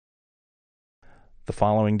The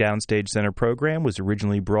following Downstage Center program was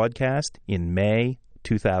originally broadcast in May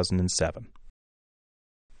 2007.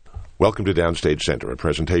 Welcome to Downstage Center, a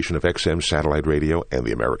presentation of XM Satellite Radio and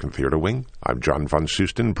the American Theater Wing. I'm John von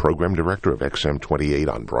Soosten, Program Director of XM 28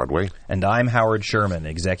 on Broadway. And I'm Howard Sherman,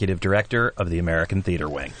 Executive Director of the American Theater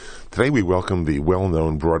Wing. Today we welcome the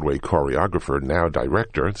well-known Broadway choreographer, now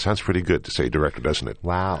director. It sounds pretty good to say director, doesn't it?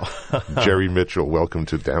 Wow. Jerry Mitchell, welcome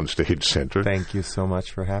to Downstage Center. Thank you so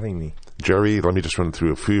much for having me. Jerry, let me just run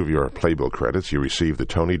through a few of your Playbill credits. You received the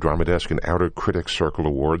Tony, Drama Desk, and Outer Critics Circle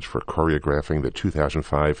Awards for choreographing the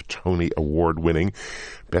 2005 Tony Award-winning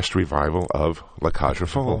Best Revival of La Cage aux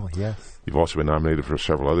Folles. Oh, yes. You've also been nominated for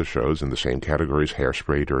several other shows in the same categories,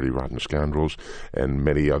 Hairspray, Dirty Rotten Scoundrels, and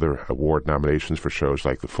many other award nominations for shows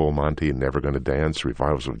like The Full Monty and Never Gonna Dance,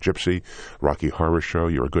 revivals of Gypsy, Rocky Horror Show,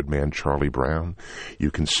 You're a Good Man, Charlie Brown.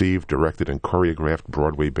 You conceived, directed, and choreographed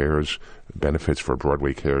Broadway Bears, Benefits for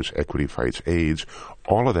Broadway Cares, Equity Fights AIDS,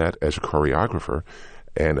 all of that as a choreographer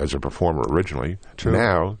and as a performer originally. True.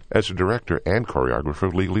 Now as a director and choreographer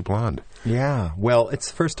of Legally Blonde. Yeah, well, it's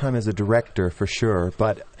the first time as a director for sure,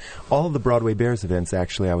 but all of the Broadway Bears events,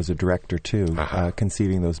 actually, I was a director too,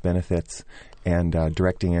 conceiving those benefits and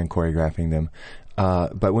directing and choreographing them.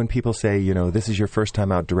 But when people say, you know, this is your first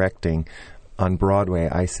time out directing on Broadway,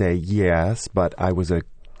 I say yes, but I was a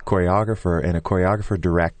choreographer, and a choreographer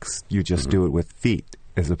directs, you just do it with feet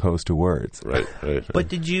as opposed to words. Right. But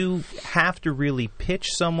did you have to really pitch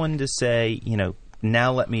someone to say, you know,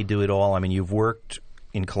 now let me do it all? I mean, you've worked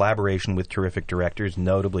in collaboration with terrific directors,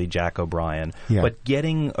 notably Jack O'Brien, but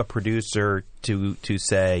getting a producer to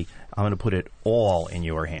say, I'm going to put it all in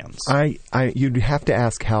your hands. You'd have to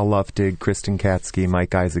ask Hal Luftig, Kristen Katsky,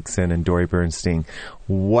 Mike Isaacson, and Dory Bernstein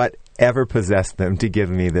whatever possessed them to give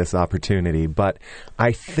me this opportunity. But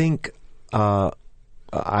I think I'm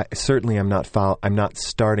not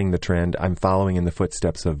starting the trend. I'm following in the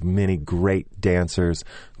footsteps of many great dancers,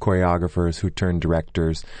 choreographers who turned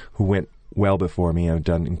directors, who went well before me and have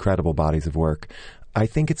done incredible bodies of work. I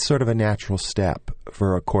think it's sort of a natural step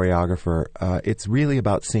for a choreographer. It's really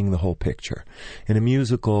about seeing the whole picture. And a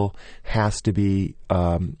musical has to be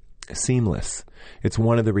seamless. It's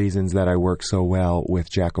one of the reasons that I work so well with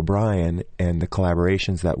Jack O'Brien, and the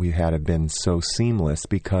collaborations that we've had have been so seamless,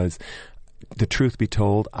 because the truth be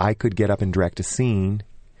told, I could get up and direct a scene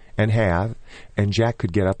and Jack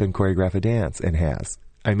could get up and choreograph a dance and has.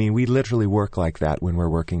 I mean, we literally work like that when we're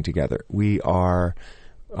working together. We are,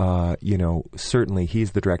 certainly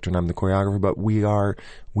he's the director and I'm the choreographer, but we are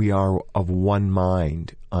of one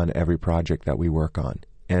mind on every project that we work on.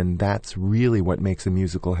 And that's really what makes a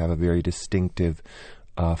musical have a very distinctive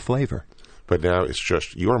flavor. But now it's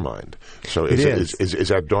just your mind. So is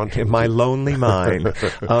that daunting? My lonely mind.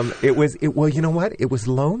 Well, you know what? It was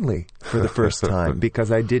lonely for the first time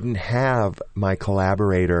because I didn't have my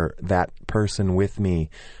collaborator, that person with me,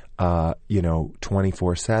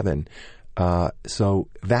 24/7. So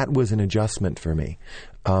that was an adjustment for me.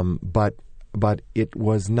 But it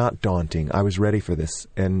was not daunting. I was ready for this,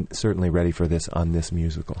 and certainly ready for this on this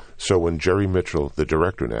musical. So when Jerry Mitchell, the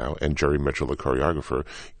director now, and Jerry Mitchell, the choreographer,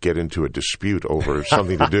 get into a dispute over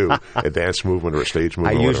something to do, a dance movement or a stage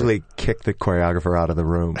movement, I usually kick the choreographer out of the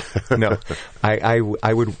room. No,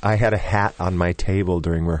 I had a hat on my table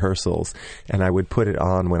during rehearsals, and I would put it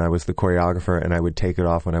on when I was the choreographer, and I would take it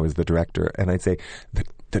off when I was the director, and I'd say,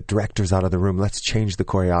 the director's out of the room. Let's change the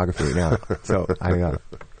choreography now. So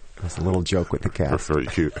That's a little joke with the cat. That's very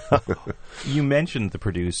cute. You mentioned the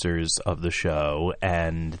producers of the show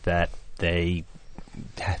and that they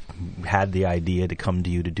had the idea to come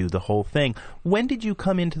to you to do the whole thing. When did you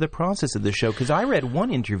come into the process of the show? Because I read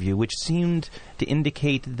one interview which seemed to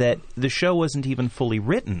indicate that the show wasn't even fully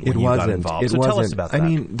written when you got involved. So tell us about that. I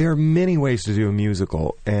mean, there are many ways to do a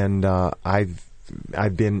musical, and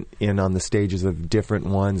I've been in on the stages of different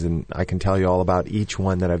ones, and I can tell you all about each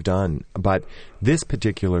one that I've done. But this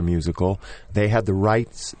particular musical, they had the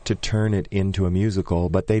rights to turn it into a musical,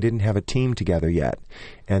 but they didn't have a team together yet.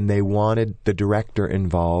 And they wanted the director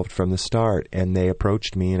involved from the start. And they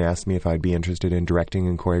approached me and asked me if I'd be interested in directing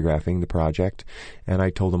and choreographing the project. And I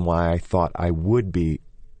told them why I thought I would be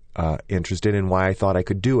interested and why I thought I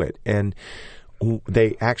could do it. And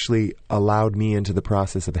they actually allowed me into the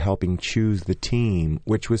process of helping choose the team,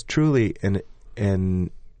 which was truly an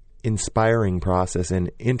inspiring process, an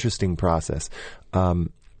interesting process.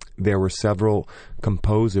 There were several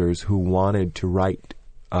composers who wanted to write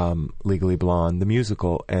Legally Blonde, the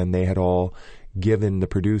musical, and they had all given the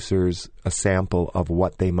producers a sample of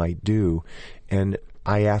what they might do. And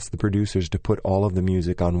I asked the producers to put all of the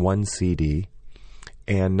music on one CD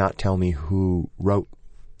and not tell me who wrote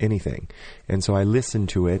anything. And so I listened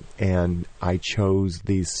to it, and I chose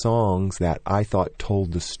these songs that I thought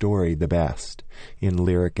told the story the best in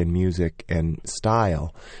lyric and music and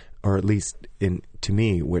style, or at least to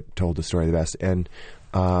me what told the story the best. And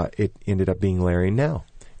it ended up being Larry and Nell,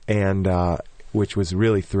 and which was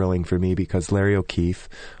really thrilling for me because Larry O'Keefe,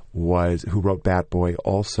 who wrote Bat Boy,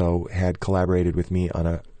 also had collaborated with me on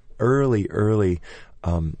a early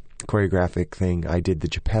choreographic thing. I did the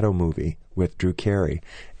Geppetto movie with Drew Carey,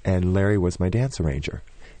 and Larry was my dance arranger.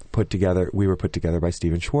 We were put together by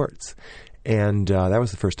Stephen Schwartz. And that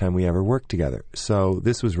was the first time we ever worked together. So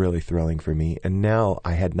this was really thrilling for me. And Nell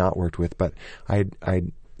I had not worked with, but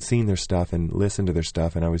I'd seen their stuff and listened to their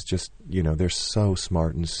stuff, and I was just, they're so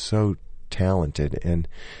smart and so talented, and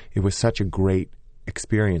it was such a great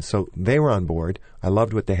experience. So they were on board. I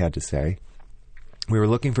loved what they had to say. We were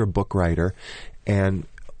looking for a book writer, and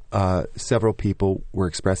several people were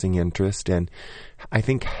expressing interest, and I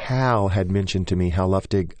think Hal had mentioned to me, Hal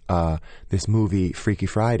Luftig, this movie Freaky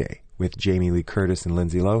Friday with Jamie Lee Curtis and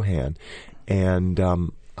Lindsay Lohan, and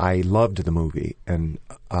I loved the movie, and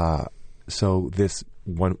so this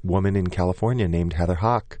one woman in California named Heather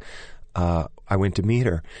Hawk, I went to meet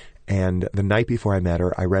her, and the night before I met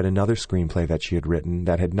her, I read another screenplay that she had written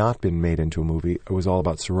that had not been made into a movie. It was all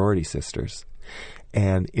about sorority sisters,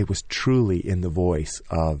 and it was truly in the voice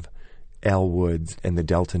of Elle Woods and the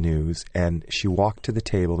Delta News, and she walked to the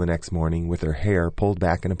table the next morning with her hair pulled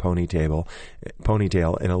back in a ponytail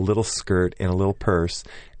and a little skirt and a little purse,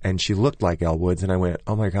 and she looked like Elle Woods, and I went,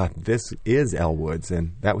 oh my God, this is Elle Woods,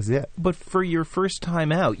 and that was it. But for your first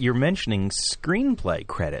time out, you're mentioning screenplay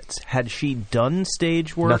credits. Had she done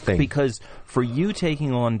stage work? Nothing. Because for you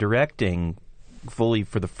taking on directing fully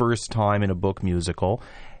for the first time in a book musical,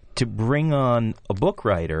 to bring on a book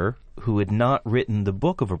writer who had not written the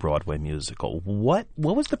book of a Broadway musical, what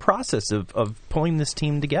was the process of pulling this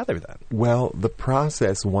team together then? Well, the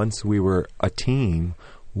process, once we were a team,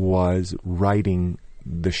 was writing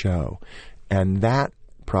the show. And that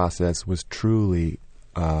process was truly,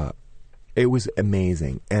 it was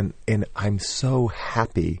amazing. And I'm so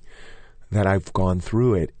happy that I've gone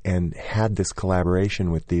through it and had this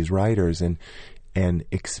collaboration with these writers and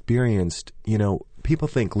experienced, people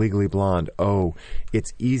think Legally Blonde,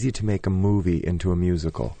 it's easy to make a movie into a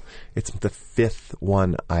musical. It's the fifth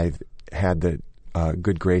one I've had the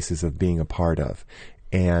good graces of being a part of.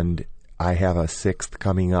 And I have a sixth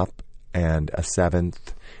coming up and a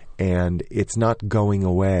seventh, and it's not going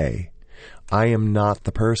away. I am not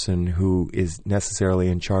the person who is necessarily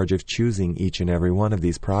in charge of choosing each and every one of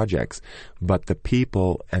these projects, but the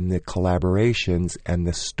people and the collaborations and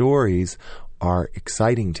the stories are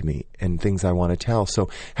exciting to me and things I want to tell. So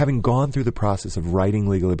having gone through the process of writing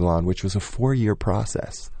Legally Blonde, which was a 4-year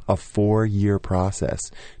process,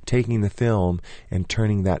 taking the film and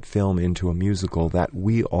turning that film into a musical that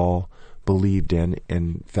we all believed in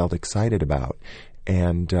and felt excited about.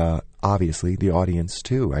 And obviously the audience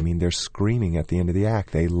too. I mean, they're screaming at the end of the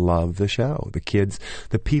act. They love the show. The kids,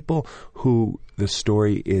 the people who the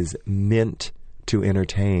story is meant to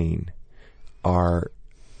entertain are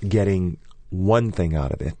getting one thing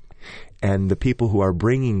out of it, and the people who are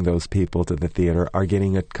bringing those people to the theater are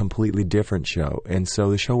getting a completely different show. And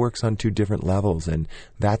so the show works on 2 different levels, and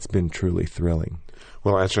that's been truly thrilling.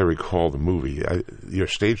 Well, as I recall the movie, your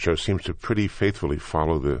stage show seems to pretty faithfully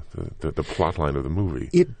follow the plot line of the movie.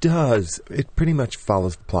 It does. It pretty much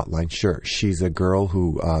follows the plot line, sure. She's a girl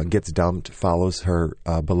who gets dumped, follows her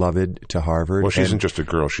beloved to Harvard. Well, she isn't just a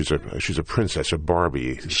girl. She's a princess, a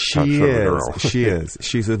Barbie. She is. Girl. She is.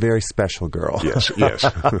 She's a very special girl. Yes.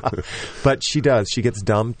 But she does. She gets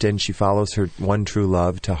dumped, and she follows her one true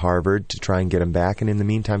love to Harvard to try and get him back, and in the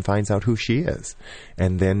meantime finds out who she is,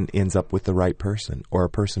 and then ends up with the right person, or a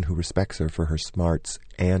person who respects her for her smarts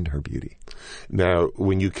and her beauty. Now,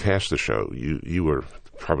 when you cast the show, you were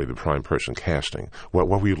probably the prime person casting. What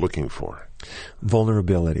were you looking for?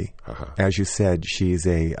 Vulnerability. Uh-huh. As you said, she's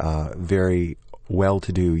a very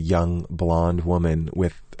well-to-do young blonde woman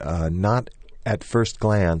with not at first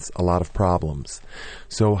glance a lot of problems.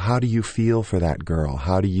 So how do you feel for that girl?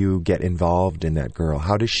 How do you get involved in that girl?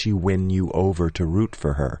 How does she win you over to root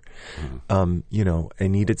for her? Mm-hmm. I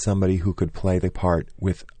needed somebody who could play the part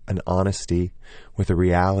with an honesty, with a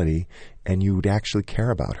reality, and you would actually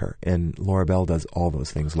care about her. And Laura Bell does all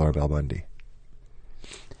those things, Laura Bell Bundy.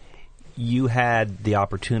 You had the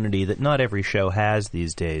opportunity that not every show has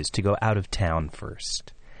these days to go out of town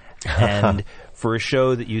first. And for a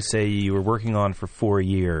show that you say you were working on for 4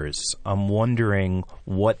 years, I'm wondering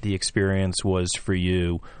what the experience was for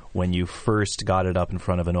you when you first got it up in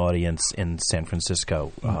front of an audience in San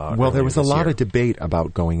Francisco? Well, there was a lot of debate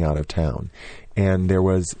about going out of town. And there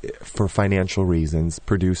was, for financial reasons,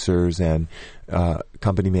 producers and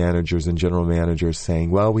company managers and general managers saying,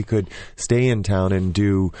 well, we could stay in town and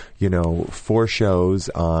do, 4 shows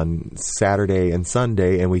on Saturday and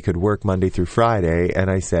Sunday, and we could work Monday through Friday. And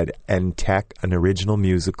I said, and tech an original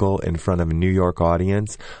musical in front of a New York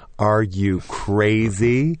audience? Are you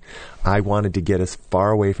crazy? I wanted to get as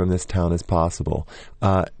far away from this town as possible.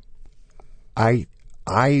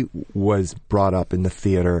 I was brought up in the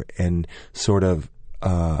theater, and sort of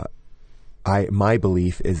my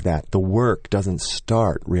belief is that the work doesn't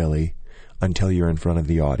start really until you're in front of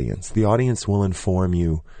the audience. The audience will inform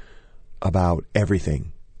you about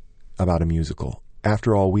everything about a musical.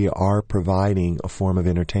 After all, we are providing a form of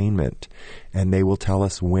entertainment, and they will tell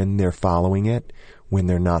us when they're following it, when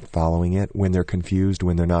they're not following it, when they're confused,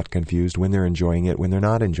 when they're not confused, when they're enjoying it, when they're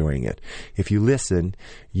not enjoying it. If you listen,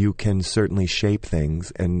 you can certainly shape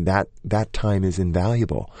things, and that time is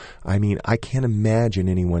invaluable. I mean, I can't imagine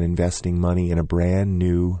anyone investing money in a brand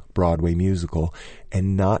new Broadway musical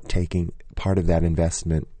and not taking part of that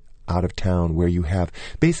investment out of town, where you have,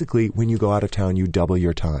 basically, when you go out of town, you double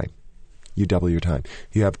your time. You double your time.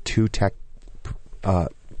 You have 2 tech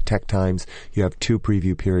times. You have 2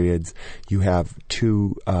 preview periods. You have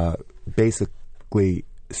 2 basically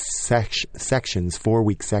sections,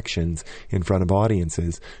 4-week sections in front of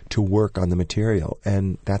audiences to work on the material.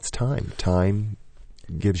 And that's time. Time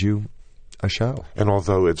gives you a show. And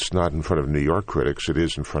although it's not in front of New York critics, it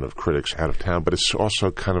is in front of critics out of town, but it's also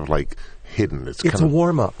kind of like hidden. It's a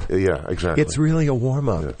warm-up. Yeah, exactly. It's really a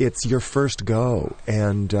warm-up. Yeah. It's your first go.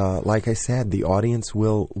 And like I said, the audience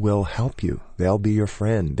will help you. They'll be your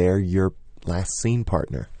friend. They're your last scene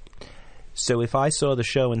partner. So if I saw the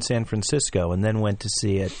show in San Francisco and then went to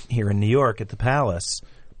see it here in New York at the Palace,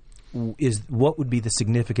 what would be the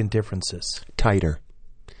significant differences? Tighter.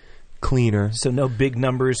 Cleaner. So no big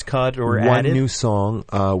numbers cut or One added? new song.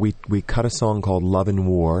 We cut a song called Love and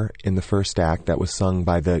War in the first act that was sung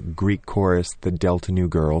by the Greek chorus, the Delta Nu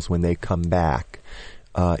Girls, when they come back.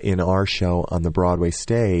 In our show on the Broadway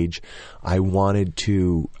stage, I wanted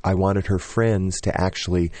her friends to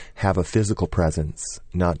actually have a physical presence,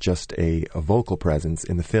 not just a vocal presence.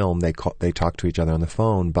 In the film, they talk to each other on the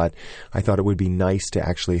phone, but I thought it would be nice to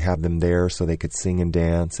actually have them there so they could sing and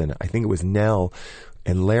dance. And I think it was Nell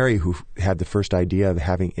and Larry who had the first idea of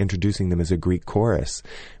introducing them as a Greek chorus,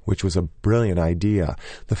 which was a brilliant idea.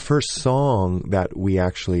 The first song that we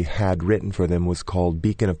actually had written for them was called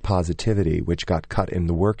Beacon of Positivity, which got cut in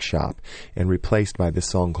the workshop and replaced by this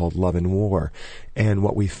song called Love and War. And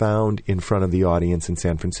what we found in front of the audience in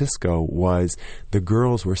San Francisco was the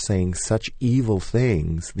girls were saying such evil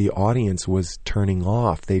things, the audience was turning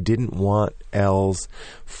off. They didn't want Elle's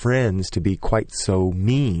friends to be quite so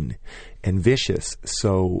mean and vicious,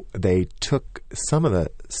 so they took some of the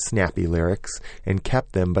snappy lyrics and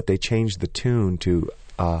kept them, but they changed the tune to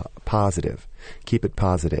positive. Keep it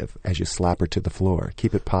positive as you slap her to the floor.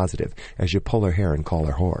 Keep it positive as you pull her hair and call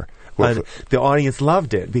her whore. Well, the audience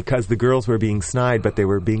loved it because the girls were being snide, but they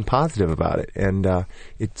were being positive about it. And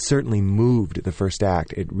it certainly moved the first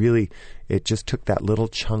act. It just took that little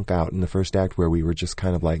chunk out in the first act where we were just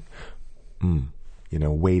kind of like,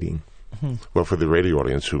 waiting. Well, for the radio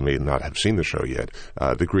audience who may not have seen the show yet,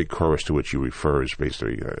 the Greek chorus to which you refer is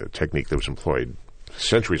basically a technique that was employed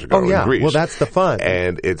centuries ago in Greece. Well, that's the fun.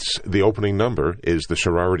 And it's the opening number is the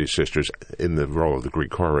sorority sisters in the role of the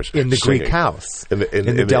Greek chorus in the singing. Greek house, in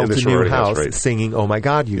the Delta Nu house, right. singing "Oh My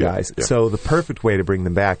God, You Guys." Yeah. So the perfect way to bring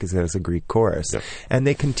them back is as a Greek chorus, and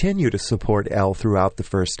they continue to support Elle throughout the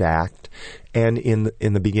first act and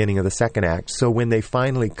in the beginning of the second act. So when they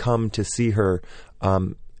finally come to see her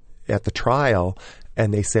at the trial,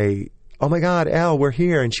 and they say, "Oh my God, Elle, we're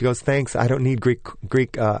here," and she goes, "Thanks, I don't need Greek.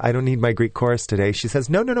 I don't need my Greek chorus today." She says,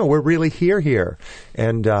 "No, we're really here,"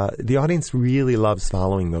 and the audience really loves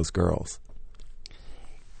following those girls.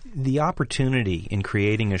 The opportunity in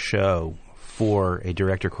creating a show for a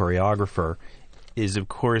director choreographer is, of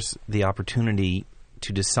course, the opportunity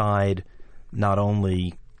to decide not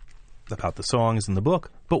only about the songs in the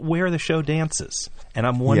book, but where the show dances. And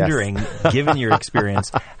I'm wondering, given your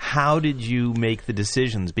experience, how did you make the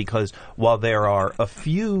decisions? Because while there are a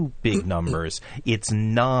few big numbers, it's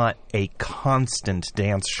not a constant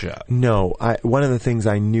dance show. No. One of the things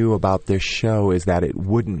I knew about this show is that it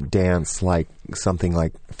wouldn't dance like something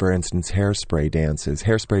like, for instance, Hairspray dances.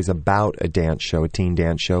 Hairspray is about a dance show, a teen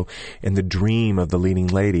dance show, and the dream of the leading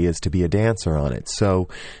lady is to be a dancer on it. So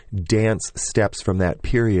dance steps from that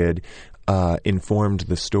period informed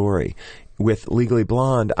the story. With Legally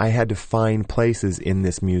Blonde, I had to find places in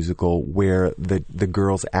this musical where the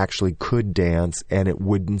girls actually could dance and it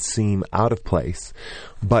wouldn't seem out of place.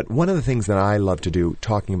 But one of the things that I love to do,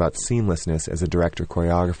 talking about seamlessness as a director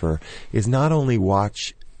choreographer, is not only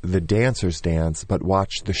watch the dancers dance, but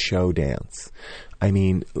watch the show dance. I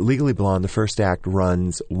mean, Legally Blonde, the first act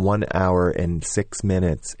runs 1 hour and 6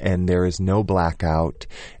 minutes, and there is no blackout,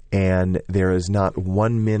 and there is not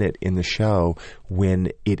 1 minute in the show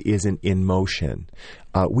when it isn't in motion.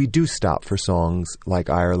 We do stop for songs like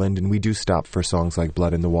Ireland, and we do stop for songs like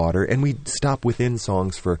Blood in the Water, and we stop within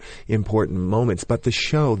songs for important moments. But the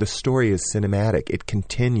show, the story is cinematic. It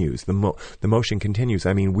continues. The motion continues.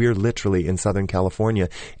 I mean, we're literally in Southern California,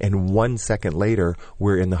 and 1 second later,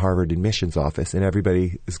 we're in the Harvard admissions office, and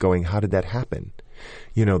everybody is going, how did that happen?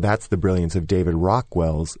 You know, that's the brilliance of David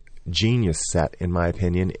Rockwell's genius set, in my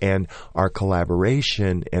opinion, and our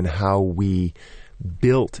collaboration and how we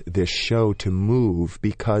built this show to move,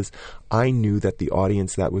 because I knew that the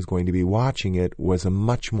audience that was going to be watching it was a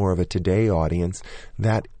much more of a today audience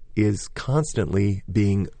that is constantly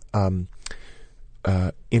being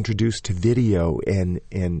introduced to video and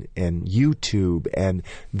YouTube, and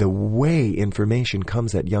the way information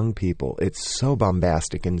comes at young people. It's so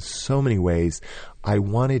bombastic in so many ways. I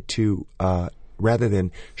wanted to rather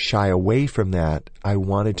than shy away from that, I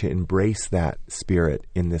wanted to embrace that spirit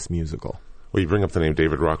in this musical. Well, you bring up the name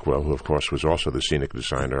David Rockwell, who, of course, was also the scenic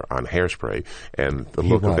designer on Hairspray. And the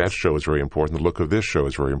look of that show is very important. The look of this show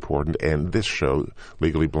is very important. And this show,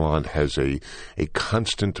 Legally Blonde, has a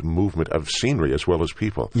constant movement of scenery as well as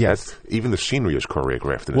people. Yes. Even the scenery is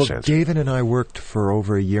choreographed in a sense. Well, David and I worked for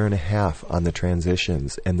over 1.5 years on the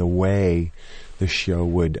transitions and the way the show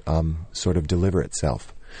would sort of deliver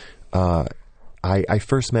itself. I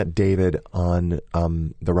first met David on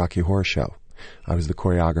the Rocky Horror Show. I was the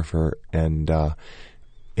choreographer, and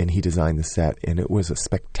he designed the set, and it was a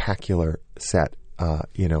spectacular set.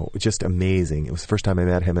 Just amazing. It was the first time I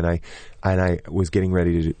met him, and I was getting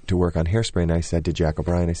ready to work on Hairspray, and I said to Jack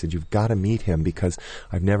O'Brien, I said, "You've got to meet him because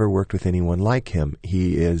I've never worked with anyone like him.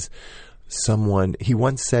 He is someone." He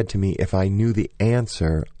once said to me, "If I knew the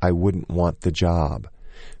answer, I wouldn't want the job,"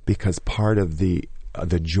 because part of the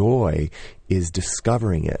joy is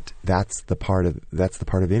discovering it. That's the part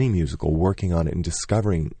of any musical, working on it and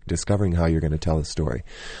discovering how you're going to tell a story.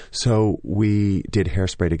 So we did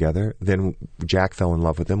Hairspray together. Then Jack fell in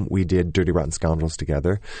love with him. We did Dirty Rotten Scoundrels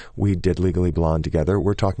together. We did Legally Blonde together.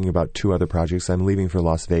 We're talking about 2 other projects. I'm leaving for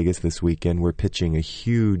Las Vegas this weekend. We're pitching a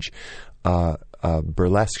huge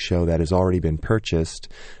burlesque show that has already been purchased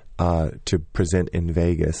to present in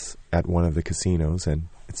Vegas at one of the casinos, and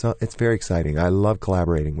it's very exciting. I love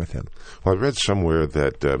collaborating with him. Well, I read somewhere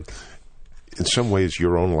that in some ways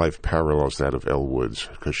your own life parallels that of Elle Woods,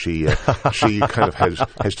 because she kind of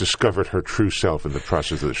has discovered her true self in the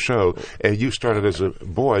process of the show. And you started as a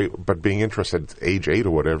boy, but being interested at age 8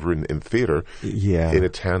 or whatever in theater, in a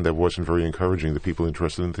town that wasn't very encouraging to people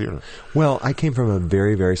interested in theater. Well, I came from a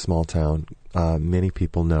very, very small town. Many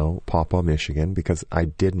people know Paw Paw, Michigan, because I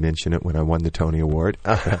did mention it when I won the Tony Award.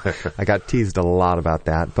 I got teased a lot about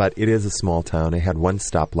that, but it is a small town. I had 1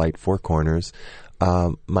 stoplight, 4 corners.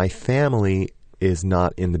 My family is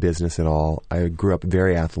not in the business at all. I grew up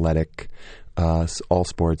very athletic, all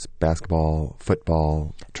sports, basketball,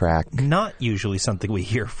 football, track. Not usually something we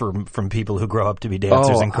hear from people who grow up to be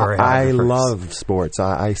dancers and choreographers. I love sports.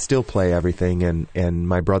 I still play everything, and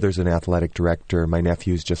my brother's an athletic director. My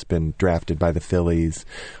nephew's just been drafted by the Phillies.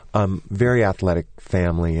 Very athletic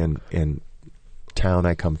family and town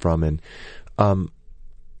I come from. And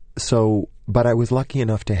but I was lucky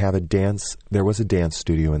enough to have there was a dance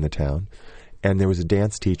studio in the town, and there was a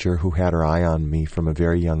dance teacher who had her eye on me from a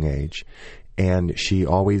very young age. And she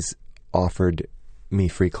always offered me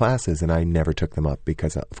free classes, and I never took them up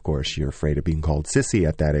because, of course, you're afraid of being called sissy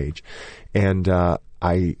at that age. And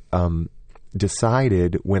I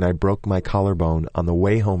decided when I broke my collarbone on the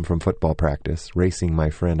way home from football practice, racing my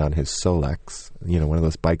friend on his Solex, one of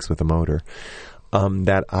those bikes with a motor,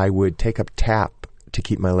 that I would take up tap to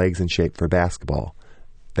keep my legs in shape for basketball.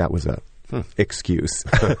 That was a excuse.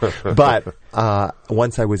 But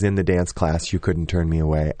once I was in the dance class, you couldn't turn me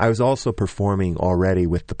away. I was also performing already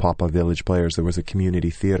with the Paw Paw Village Players. There was a community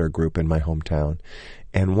theater group in my hometown.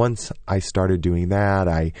 And once I started doing that,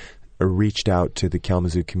 I reached out to the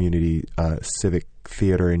Kalamazoo Community Civic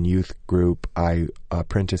Theater and Youth Group. I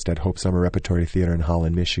apprenticed at Hope Summer Repertory Theater in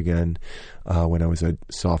Holland, Michigan when I was a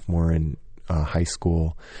sophomore in high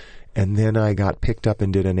school. And then I got picked up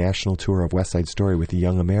and did a national tour of West Side Story with the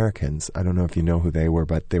Young Americans. I don't know if you know who they were,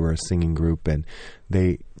 but they were a singing group, and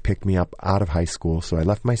they picked me up out of high school. So I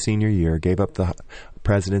left my senior year, gave up the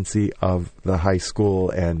presidency of the high school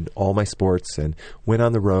and all my sports, and went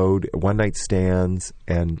on the road, one-night stands,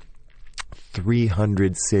 and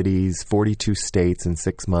 300 cities, 42 states in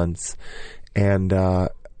 6 months, and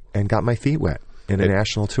got my feet wet in a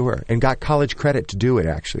national tour, and got college credit to do it,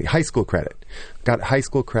 actually. High school credit. Got high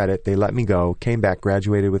school credit. They let me go, came back,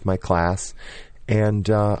 graduated with my class, and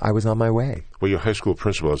I was on my way. Well, your high school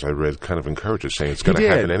principal, as I read, kind of encouraged it, saying it's going to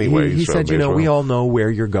happen anyway. He so said, we all know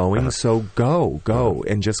where you're going, so go,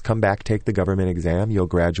 and just come back, take the government exam, you'll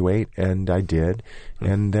graduate. And I did.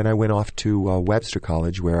 And then I went off to Webster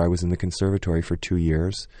College, where I was in the conservatory for 2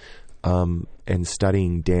 years, and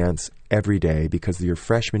studying dance every day, because your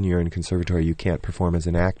freshman year in conservatory, you can't perform as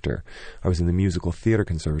an actor. I was in the musical theater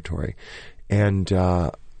conservatory. And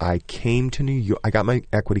I came to New York. I got my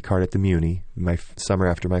equity card at the Muni my summer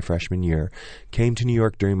after my freshman year. Came to New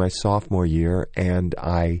York during my sophomore year, and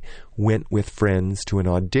I went with friends to an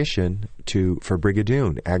audition for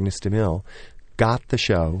Brigadoon, Agnes DeMille. Got the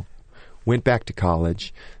show. Went back to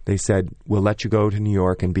college. They said, we'll let you go to New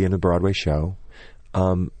York and be in a Broadway show.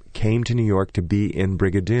 Came to New York to be in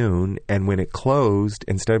Brigadoon, and when it closed,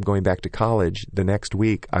 instead of going back to college, the next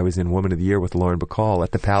week I was in Woman of the Year with Lauren Bacall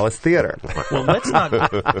at the Palace Theater. Well, let's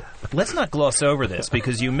not gloss over this,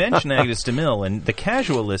 because you mentioned Agnes DeMille, and the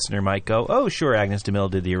casual listener might go, "Oh, sure, Agnes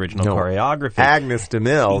DeMille did the original choreography." Agnes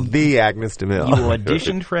DeMille, the Agnes DeMille. You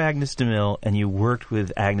auditioned for Agnes DeMille, and you worked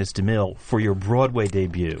with Agnes DeMille for your Broadway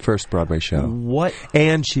debut, first Broadway show. What?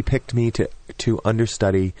 And she picked me to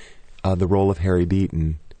understudy the role of Harry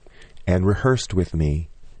Beaton, and rehearsed with me.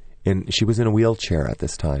 And she was in a wheelchair at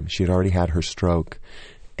this time. She had already had her stroke,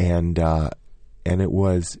 and it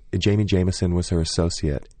was Jamie Jameson was her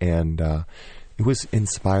associate, and it was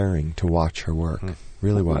inspiring to watch her work.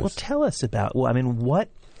 Really was. Well, tell us about. Well, I mean, what?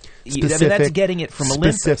 Specific, that's getting it from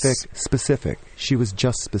Olympus. Specific. She was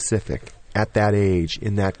just specific at that age,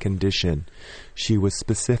 in that condition. She was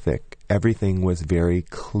specific. Everything was very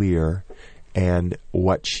clear. And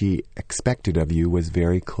what she expected of you was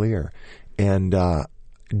very clear, and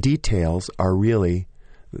details are really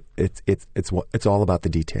it's all about the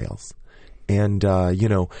details. And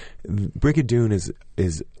Brigadoon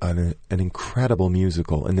is an incredible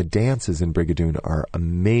musical, and the dances in Brigadoon are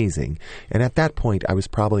amazing. And at that point, I was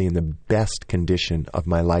probably in the best condition of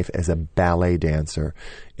my life as a ballet dancer,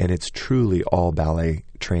 and it's truly all ballet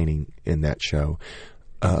training in that show.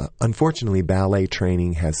 Unfortunately, ballet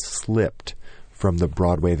training has slipped from the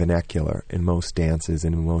Broadway vernacular in most dances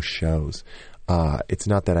and in most shows. It's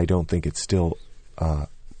not that I don't think it's still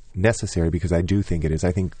necessary, because I do think it is.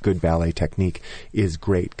 I think good ballet technique is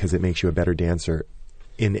great because it makes you a better dancer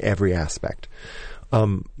in every aspect.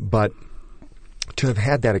 But to have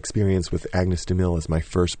had that experience with Agnes DeMille as my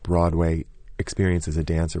first Broadway experience as a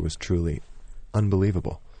dancer was truly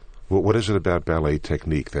unbelievable. Well, what is it about ballet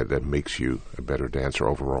technique that makes you a better dancer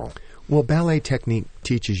overall? Well, ballet technique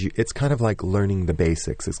teaches you, it's kind of like learning the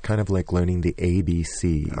basics. It's kind of like learning the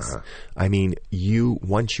ABCs. Uh-huh. I mean,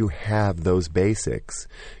 once you have those basics,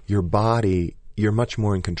 your body, you're much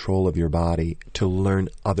more in control of your body to learn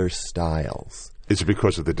other styles. Is it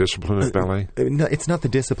because of the discipline of ballet? No, it's not the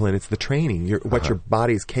discipline. It's the training. What your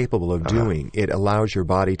body is capable of doing. It allows your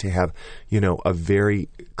body to have, a very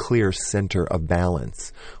clear center of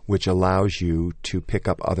balance, which allows you to pick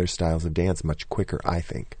up other styles of dance much quicker, I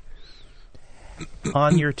think.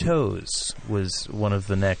 On Your Toes was one of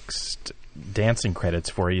the next dancing credits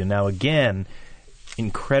for you. Now, again,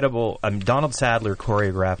 incredible. Donald Sadler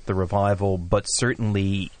choreographed the revival, but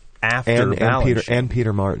certainly after Balanchine.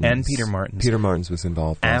 Peter Martins. Peter Martins was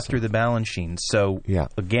involved after also. the Balanchine. So,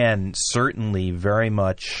 again, certainly very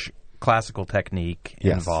much classical technique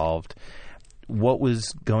involved. What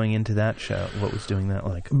was going into that show? What was doing that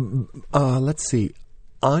like? Let's see.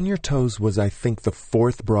 On Your Toes was, I think, the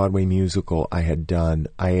fourth Broadway musical I had done.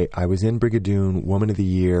 I was in Brigadoon, Woman of the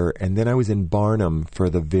Year, and then I was in Barnum for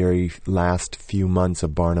the very last few months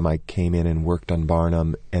of Barnum. I came in and worked on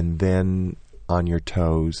Barnum, and then On Your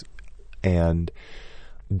Toes. And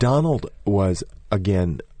Donald was,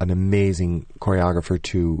 again, an amazing choreographer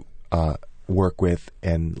to work with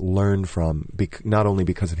and learn from, not only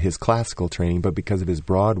because of his classical training, but because of his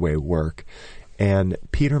Broadway work. And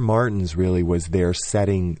Peter Martins really was there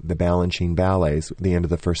setting the Balanchine ballets, the end of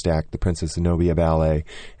the first act, the Princess Zenobia ballet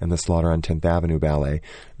and the Slaughter on 10th Avenue ballet.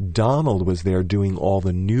 Donald was there doing all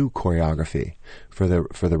the new choreography for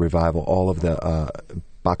the revival, all of the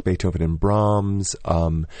Bach, Beethoven, and Brahms.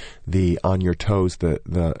 The On Your Toes,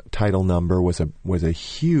 the title number was a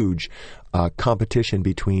huge competition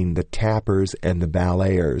between the tappers and the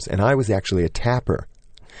balleters, and I was actually a tapper.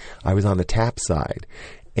 I was on the tap side.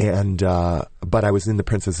 And but I was in the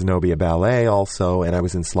Princess Zenobia Ballet also, and I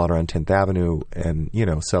was in Slaughter on 10th Avenue, and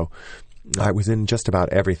so I was in just about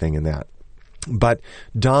everything in that. But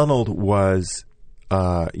Donald was,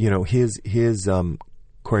 his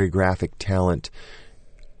choreographic talent,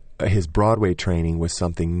 his Broadway training was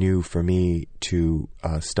something new for me to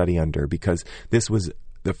study under, because this was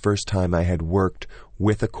the first time I had worked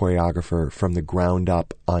with a choreographer from the ground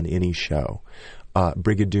up on any show.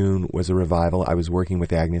 Brigadoon was a revival. I was working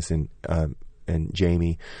with Agnes and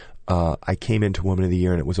Jamie. I came into Woman of the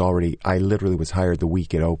Year, and it was already, I literally was hired the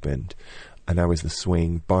week it opened, and I was the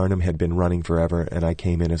swing. Barnum had been running forever, and I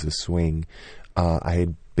came in as a swing. I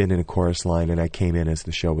had been in a chorus line, and I came in as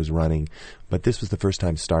the show was running. But this was the first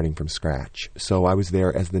time starting from scratch. So I was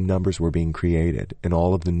there as the numbers were being created, and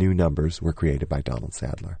all of the new numbers were created by Donald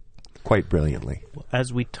Sadler, quite brilliantly.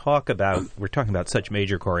 As we're talking about such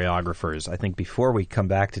major choreographers, I think before we come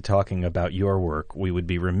back to talking about your work, we would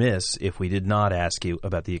be remiss if we did not ask you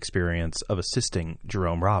about the experience of assisting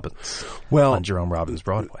Jerome Robbins on Jerome Robbins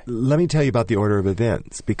Broadway. Let me tell you about the order of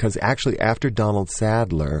events, because actually after Donald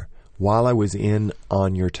Sadler, while I was in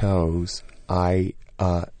On Your Toes, I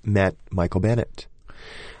met Michael Bennett.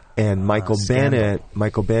 And Michael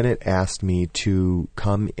Bennett asked me to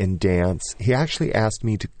come and dance. He actually asked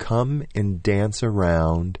me to come and dance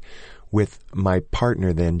around with my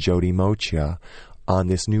partner then, Jody Mocha, on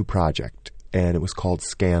this new project. And it was called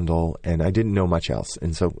Scandal, and I didn't know much else.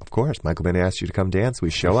 And so, of course, Michael Bennett asked you to come dance. We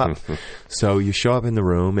show up. So you show up in the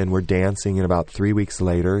room, and we're dancing, and about 3 weeks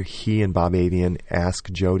later, he and Bob Avian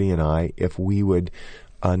asked Jody and I if we would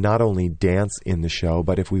not only dance in the show,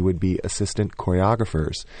 but if we would be assistant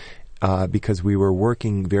choreographers, because we were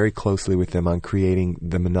working very closely with them on creating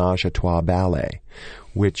the Menage a Trois ballet,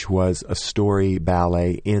 which was a story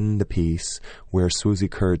ballet in the piece where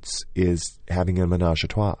Swoosie Kurtz is having a menage a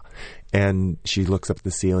trois. And she looks up at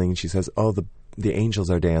the ceiling and she says, oh, the angels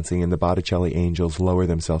are dancing, and the Botticelli angels lower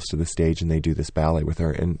themselves to the stage and they do this ballet with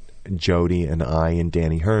her. And Jody and I and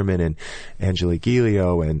Danny Herman and Angelique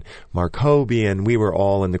Gilio and Mark Hobie, and we were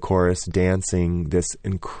all in the chorus dancing this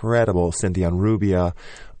incredible Cynthia Rubia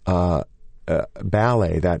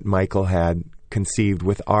ballet that Michael had conceived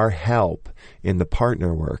with our help in the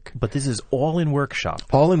partner work. But this is all in workshop.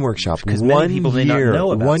 All in workshop. Because many people may not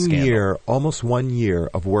know about Scandal. Almost 1 year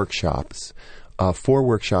of workshops. 4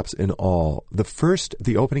 workshops in all.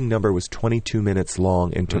 The opening number was 22 minutes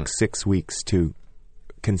long and took 6 weeks to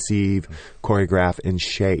conceive, choreograph, and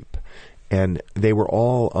shape. And they were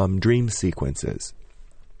all dream sequences.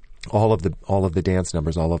 All of the dance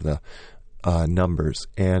numbers, all of the numbers.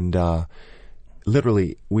 And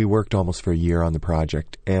literally, we worked almost for a year on the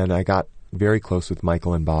project. And I got very close with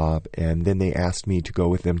Michael and Bob. And then they asked me to go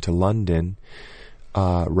with them to London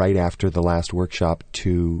right after the last workshop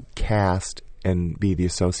to cast and be the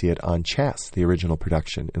associate on Chess, the original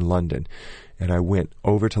production in London. And I went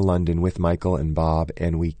over to London with Michael and Bob,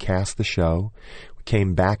 and we cast the show. We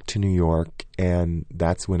came back to New York, and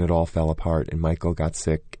that's when it all fell apart, and Michael got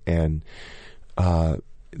sick, and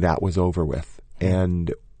that was over with.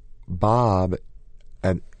 And Bob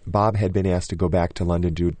had been asked to go back to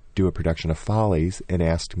London to do a production of Follies, and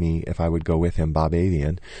asked me if I would go with him, Bob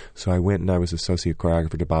Avian. So I went, and I was associate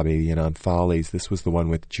choreographer to Bob Avian on Follies. This was the one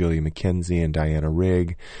with Julia McKenzie and Diana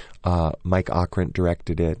Rigg. Mike Ockrent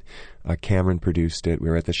directed it. Cameron produced it. We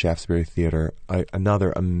were at the Shaftesbury Theater.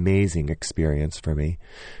 Another amazing experience for me.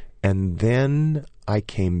 And then I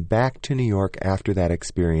came back to New York after that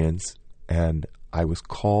experience, and I was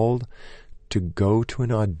called to go to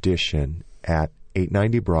an audition at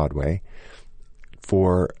 890 Broadway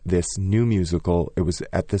for this new musical. It was,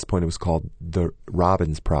 at this point, it was called The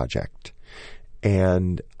Robbins Project.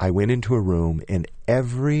 And I went into a room, and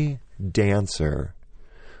every dancer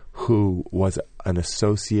who was an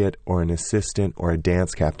associate or an assistant or a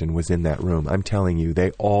dance captain was in that room. I'm telling you,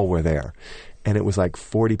 they all were there. And it was like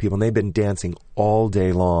 40 people, and they'd been dancing all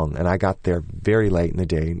day long. And I got there very late in the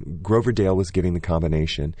day. Grover Dale was giving the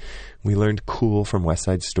combination. We learned Cool from West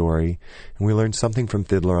Side Story, and we learned something from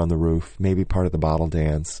Fiddler on the Roof, maybe part of the Bottle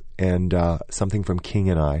Dance, and something from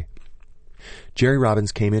King and I. Jerry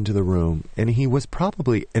Robbins came into the room, and he was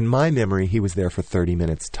probably, in my memory, he was there for 30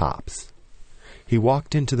 minutes tops. He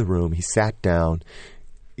walked into the room, he sat down,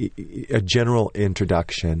 a general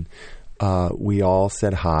introduction. We all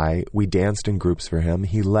said hi. We danced in groups for him.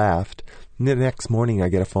 He left. And the next morning, I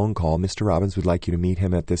get a phone call. Mr. Robbins would like you to meet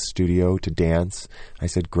him at this studio to dance. I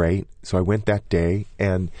said, great. So I went that day,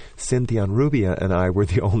 and Cynthia Rubia and I were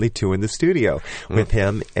the only two in the studio with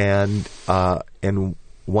him and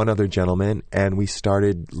one other gentleman, and we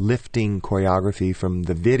started lifting choreography from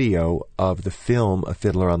the video of the film A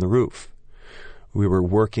Fiddler on the Roof, We were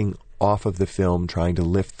working off of the film, trying to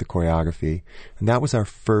lift the choreography. And that was our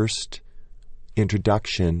first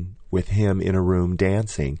introduction with him in a room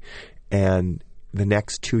dancing. And the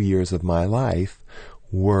next 2 years of my life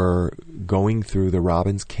were going through the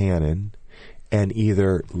Robbins canon and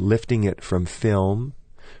either lifting it from film,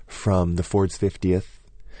 from the Ford's 50th,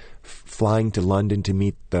 flying to London to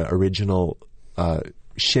meet the original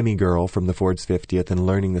shimmy girl from the Ford's 50th and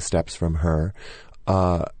learning the steps from her,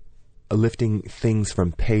 lifting things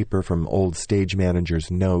from paper, from old stage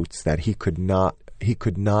manager's notes that he could not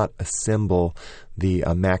assemble the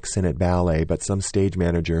Max Sennett ballet, but some stage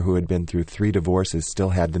manager who had been through 3 divorces still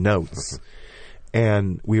had the notes.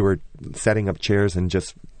 And we were setting up chairs and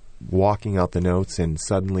just walking out the notes, and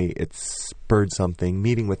suddenly it spurred something.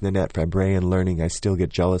 Meeting with Nanette Fabre and learning I Still Get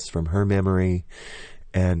Jealous from her memory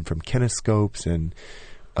and from kinescopes. And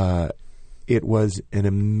it was an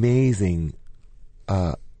amazing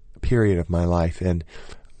period of my life. And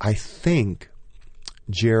I think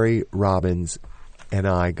Jerry Robbins and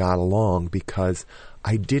I got along because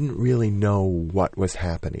I didn't really know what was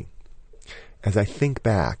happening. As I think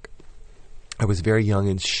back, I was very young,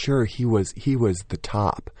 and sure, he was the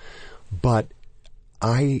top. But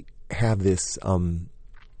I have this,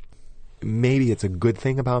 maybe it's a good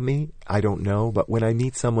thing about me, I don't know, but when I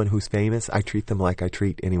meet someone who's famous, I treat them like I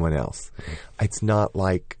treat anyone else. Mm-hmm. It's not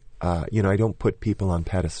like, I don't put people on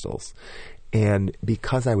pedestals. And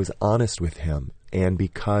because I was honest with him, and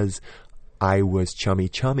because I was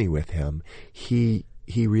chummy with him, he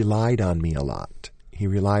relied on me a lot. He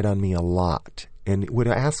relied on me a lot. And would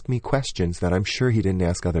ask me questions that I'm sure he didn't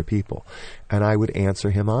ask other people. And I would answer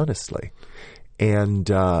him honestly. And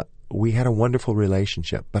we had a wonderful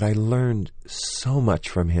relationship. But I learned so much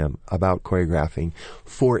from him about choreographing.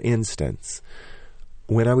 For instance,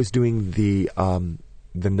 when I was doing the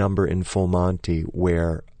number in Full Monty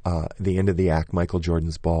where the end of the act, Michael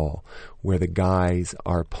Jordan's Ball, where the guys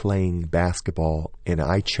are playing basketball and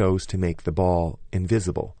I chose to make the ball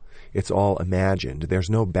invisible. It's all imagined. There's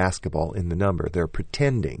no basketball in the number. They're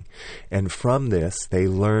pretending. And from this, they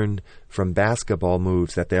learn from basketball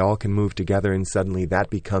moves that they all can move together, and suddenly that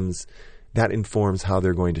informs how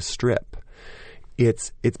they're going to strip.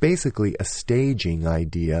 It's basically a staging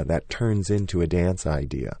idea that turns into a dance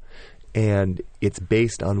idea. And it's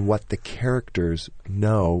based on what the characters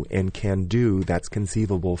know and can do that's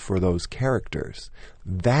conceivable for those characters.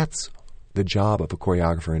 That's the job of a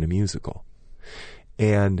choreographer in a musical.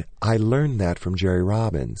 And I learned that from Jerry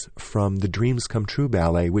Robbins, from the Dreams Come True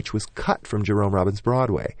ballet, which was cut from Jerome Robbins'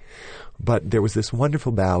 Broadway. But there was this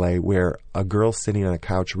wonderful ballet where a girl sitting on a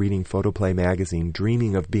couch reading Photoplay magazine,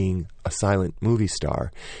 dreaming of being a silent movie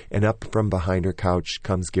star. And up from behind her couch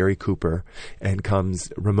comes Gary Cooper, and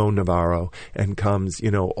comes Ramon Navarro, and comes,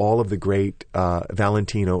 all of the great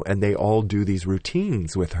Valentino, and they all do these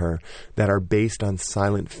routines with her that are based on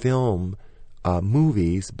silent film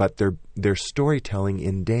movies, but they're storytelling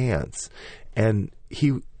in dance. And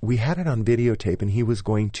we had it on videotape, and he was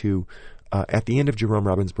going to, at the end of Jerome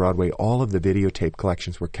Robbins' Broadway, all of the videotape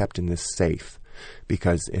collections were kept in this safe.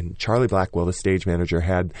 Because in Charlie Blackwell, the stage manager,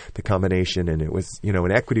 had the combination, and it was,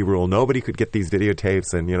 an equity rule. Nobody could get these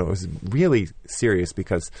videotapes, and, it was really serious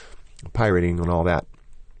because pirating and all that.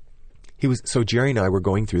 So Jerry and I were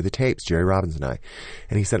going through the tapes, Jerry Robbins and I,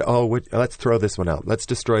 and he said, let's throw this one out. Let's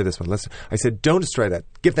destroy this one. I said, don't destroy that.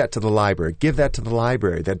 Give that to the library. Give that to the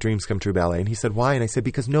library, that Dreams Come True ballet. And he said, why? And I said,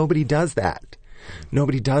 because nobody does that.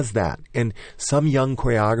 Nobody does that. And some young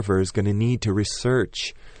choreographer is going to need to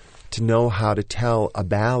research to know how to tell a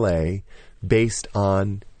ballet based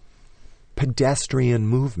on pedestrian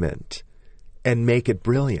movement and make it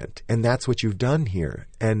brilliant. And that's what you've done here.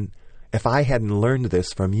 And if I hadn't learned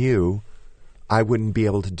this from you, I wouldn't be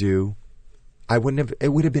able to do. It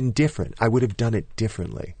would have been different. I would have done it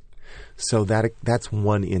differently. So that's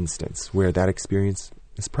one instance where that experience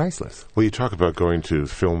is priceless. Well, you talk about going to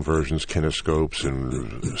film versions, kinescopes,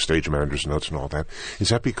 and stage manager's notes and all that. Is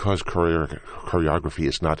that because choreography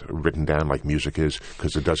is not written down like music is,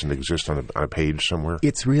 because it doesn't exist on a page somewhere?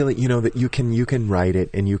 It's really, that you can write it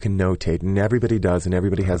and you can notate, and everybody does, and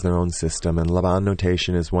everybody has their own system, and Laban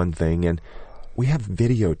notation is one thing, and we have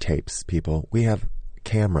videotapes, people. We have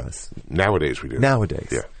cameras. Nowadays we do. Nowadays.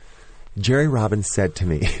 Yeah. Jerry Robbins said to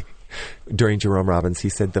me during Jerome Robbins, he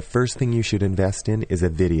said, the first thing you should invest in is a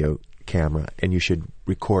video camera, and you should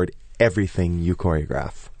record everything you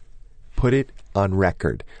choreograph. Put it on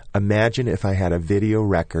record. Imagine if I had a video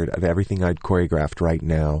record of everything I'd choreographed right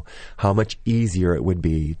now, how much easier it would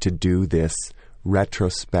be to do this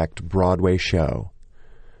retrospect Broadway show.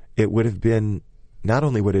 It would have been not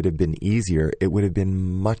only would it have been easier, it would have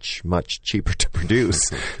been much, much cheaper to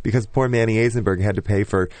produce because poor Manny Eisenberg had to pay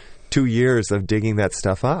for 2 years of digging that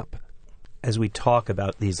stuff up. As we talk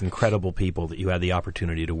about these incredible people that you had the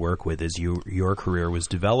opportunity to work with as your career was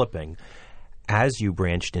developing, as you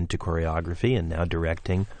branched into choreography and now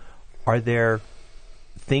directing, are there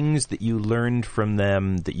things that you learned from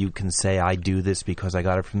them that you can say, I do this because I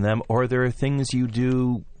got it from them, or there are things you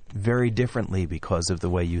do very differently because of the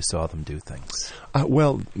way you saw them do things?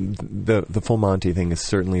 Well, the Full Monty thing is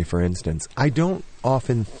certainly, for instance, I don't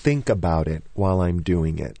often think about it while I'm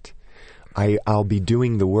doing it. I'll be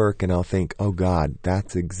doing the work and I'll think, oh God,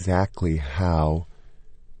 that's exactly how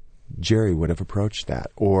Jerry would have approached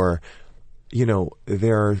that. Or, you know,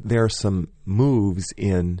 there are some moves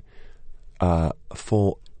in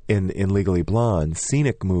Legally Blonde,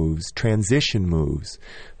 scenic moves, transition moves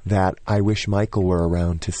that I wish Michael were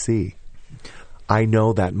around to see. I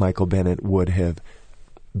know that Michael Bennett would have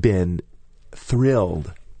been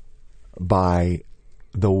thrilled by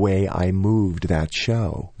the way I moved that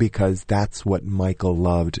show because that's what Michael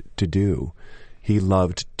loved to do. He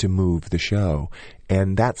loved to move the show,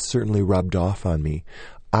 and that certainly rubbed off on me.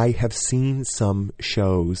 I have seen some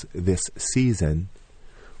shows this season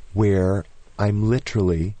where I'm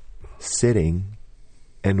literally sitting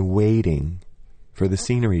and waiting for the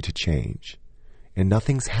scenery to change, and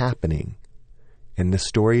nothing's happening, and the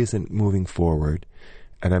story isn't moving forward,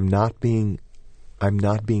 and I'm not being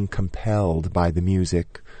compelled by the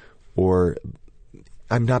music, or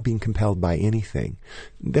I'm not being compelled by anything.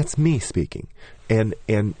 That's me speaking, and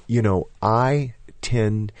you know, I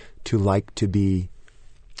tend to like to be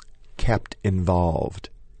kept involved.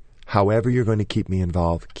 However you're going to keep me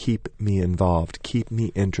involved, keep me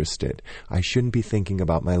interested. I shouldn't be thinking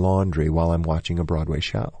about my laundry while I'm watching a Broadway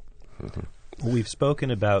show. Mm-hmm. Well, we've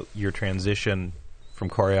spoken about your transition from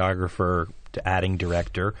choreographer to adding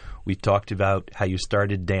director. We've talked about how you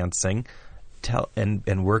started dancing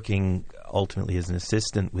and working ultimately as an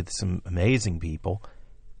assistant with some amazing people.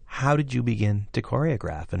 How did you begin to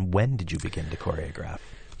choreograph, and when did you begin to choreograph?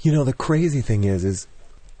 You know, the crazy thing is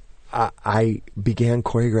I began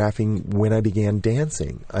choreographing when I began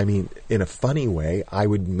dancing. I mean, in a funny way, I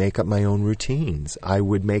would make up my own routines. I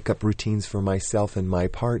would make up routines for myself and my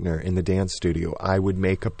partner in the dance studio. I would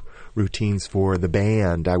make up routines for the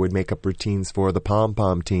band. I would make up routines for the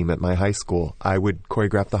pom-pom team at my high school. I would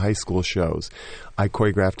choreograph the high school shows. I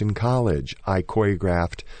choreographed in college. I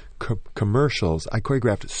choreographed commercials. I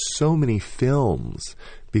choreographed so many films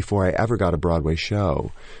before I ever got a Broadway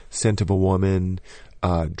show. Scent of a Woman,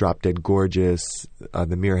 Drop Dead Gorgeous,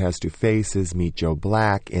 The Mirror Has Two Faces, Meet Joe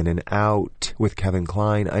Black, In and Out with Kevin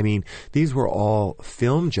Kline. I mean, these were all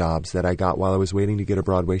film jobs that I got while I was waiting to get a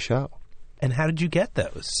Broadway show. And how did you get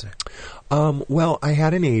those? Well, I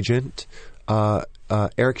had an agent.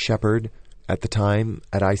 Eric Shepard, at the time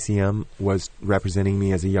at ICM, was representing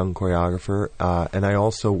me as a young choreographer. And I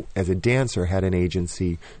also, as a dancer, had an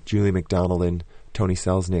agency, Julie McDonald and Tony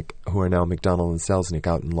Selznick, who are now McDonald and Selznick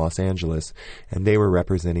out in Los Angeles, and they were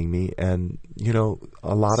representing me. And you know,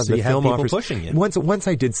 a lot of the film offers. Pushing you. Once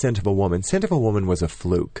I did Scent of a Woman. Scent of a Woman was a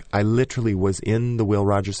fluke. I literally was in the Will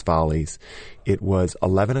Rogers Follies. It was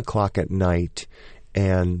 11 o'clock at night,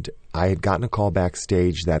 and I had gotten a call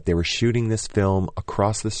backstage that they were shooting this film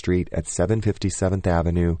across the street at 757th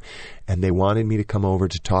Avenue, and they wanted me to come over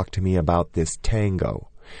to talk to me about this tango.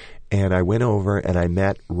 And I went over and I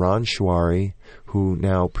met Ron Schwari, who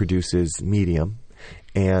now produces Medium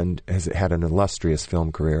and has had an illustrious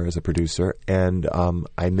film career as a producer. And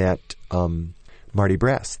I met Marty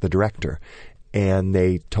Bress, the director. And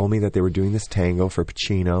they told me that they were doing this tango for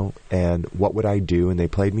Pacino and what would I do. And they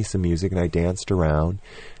played me some music and I danced around.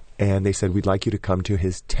 And they said, we'd like you to come to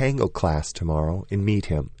his tango class tomorrow and meet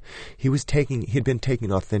him. He'd been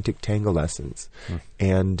taking authentic tango lessons.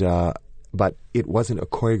 But it wasn't a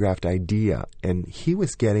choreographed idea. And he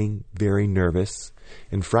was getting very nervous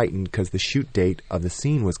and frightened because the shoot date of the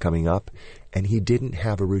scene was coming up and he didn't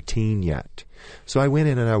have a routine yet. So I went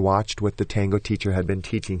in and I watched what the tango teacher had been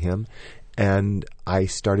teaching him, and I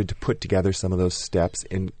started to put together some of those steps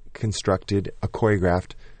and constructed a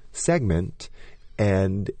choreographed segment.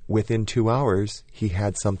 And within 2 hours, he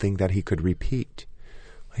had something that he could repeat.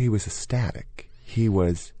 He was ecstatic. He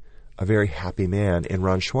was a very happy man, and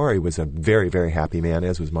Ron Schwari was a very, very happy man,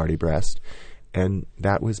 as was Marty Brest. And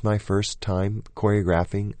that was my first time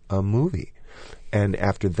choreographing a movie. And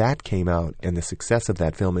after that came out, and the success of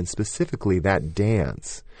that film, and specifically that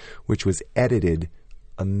dance, which was edited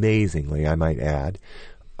amazingly, I might add,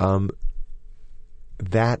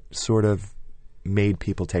 that sort of made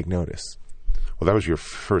people take notice. Well, that was your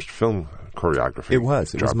first film choreography. It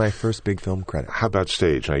was. It job. was my first big film credit. How about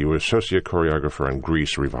stage? Now, you were associate choreographer on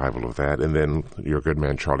Grease, a revival of that, and then your good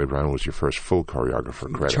man Charlie Brown was your first full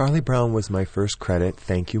choreographer credit. Charlie Brown was my first credit.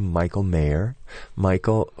 Thank you, Michael Mayer.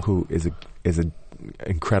 Michael, who is a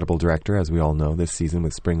incredible director, as we all know, this season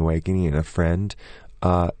with Spring Awakening, and a friend.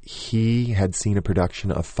 He had seen a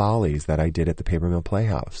production of Follies that I did at the Paper Mill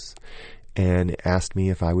Playhouse and asked me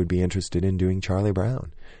if I would be interested in doing Charlie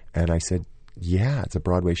Brown. And I said, yeah, it's a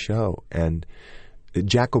Broadway show. And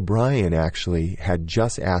Jack O'Brien actually had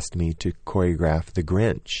just asked me to choreograph The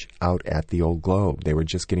Grinch out at the Old Globe. They were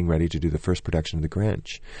just getting ready to do the first production of The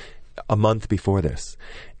Grinch a month before this.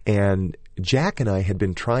 And Jack and I had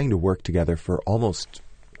been trying to work together for almost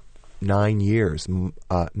 9 years.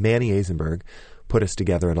 Manny Eisenberg put us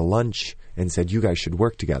together at a lunch and said, you guys should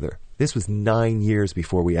work together. This was 9 years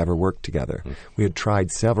before we ever worked together. We had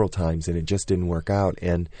tried several times and it just didn't work out.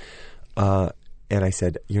 And I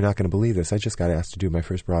said, you're not going to believe this. I just got asked to do my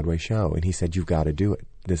first Broadway show. And he said, you've got to do it.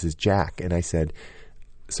 This is Jack. And I said,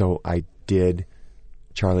 so I did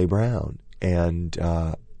Charlie Brown and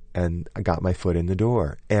I got my foot in the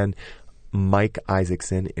door. And Mike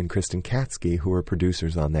Isaacson and Kristen Katsky, who were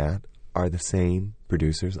producers on that, are the same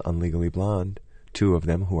producers on Legally Blonde, two of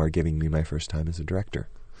them who are giving me my first time as a director.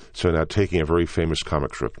 So now taking a very famous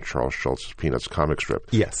comic strip, Charles Schultz's Peanuts comic strip,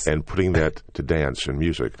 yes, and putting that to dance and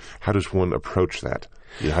music, how does one approach that?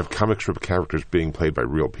 You have comic strip characters being played by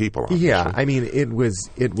real people. Obviously. Yeah, I mean, it was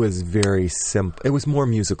very simple. It was more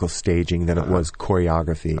musical staging than it was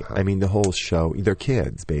choreography. I mean, the whole show, they're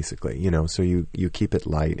kids, basically, you know, so you keep it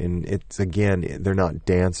light. And it's, again, they're not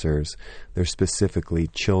dancers. They're specifically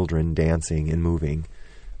children dancing and moving.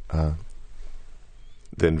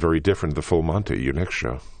 Then very different, the Full Monty, your next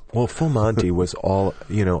show. Well, Full Monty was all,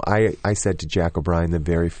 you know, I said to Jack O'Brien the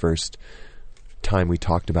very first time we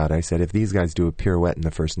talked about it, I said, if these guys do a pirouette in the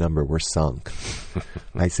first number, we're sunk.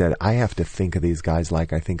 I said, I have to think of these guys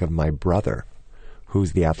like I think of my brother,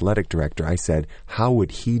 who's the athletic director. I said, how would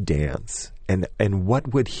he dance? And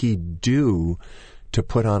what would he do to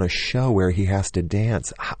put on a show where he has to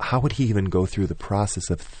dance? How would he even go through the process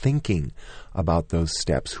of thinking about those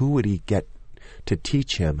steps? Who would he get to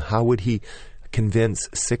teach him? How would he convince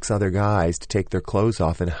 6 other guys to take their clothes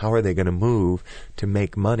off, and how are they going to move to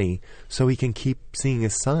make money so he can keep seeing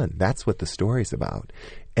his son? That's what the story's about.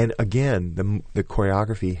 And again, the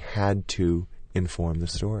choreography had to inform the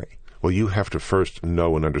story. Well, you have to first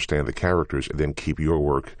know and understand the characters and then keep your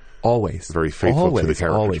work always very faithful to the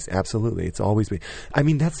characters. Always, absolutely. It's always been. I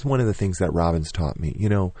mean, that's one of the things that Robbins taught me. You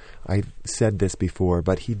know, I've said this before,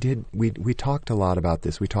 but he did. We talked a lot about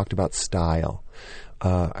this. We talked about style.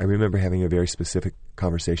 I remember having a very specific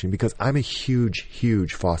conversation because I'm a huge,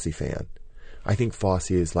 huge Fosse fan. I think Fosse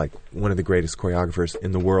is like one of the greatest choreographers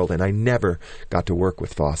in the world, and I never got to work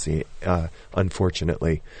with Fosse,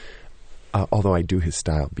 unfortunately, although I do his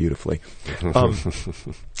style beautifully.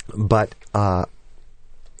 But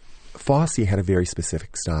Fosse had a very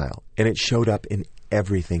specific style, and it showed up in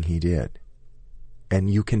everything he did. And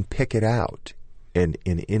you can pick it out in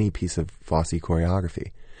any piece of Fosse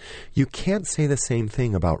choreography. You can't say the same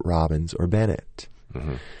thing about Robbins or Bennett.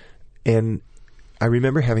 Mm-hmm. And I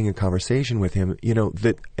remember having a conversation with him, you know,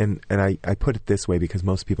 that, and I put it this way because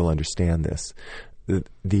most people understand this. You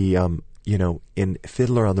know, in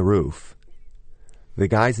Fiddler on the Roof, the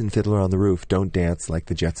guys in Fiddler on the Roof don't dance like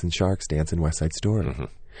the Jets and Sharks dance in West Side Story. Mm-hmm.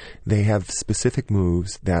 They have specific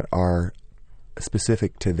moves that are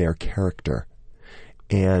specific to their character.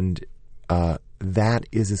 And that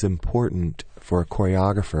is as important for a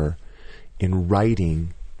choreographer in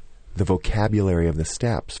writing the vocabulary of the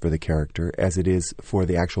steps for the character as it is for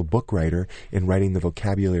the actual book writer in writing the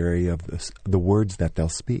vocabulary of the words that they'll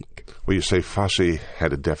speak. Well, you say Fosse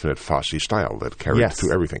had a definite Fosse style that carried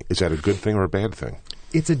through everything. Is that a good thing or a bad thing?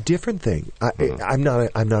 It's a different thing. I'm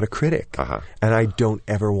not a critic, and I don't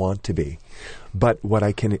ever want to be. But what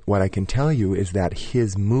I can tell you is that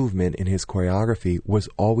his movement and his choreography was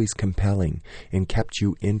always compelling and kept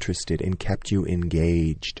you interested and kept you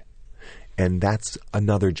engaged. And that's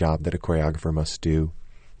another job that a choreographer must do,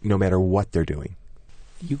 no matter what they're doing.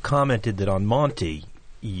 You commented that on Monty,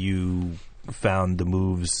 you found the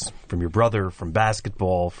moves from your brother, from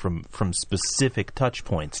basketball, from specific touch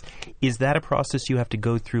points. Is that a process you have to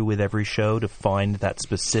go through with every show to find that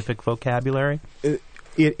specific vocabulary?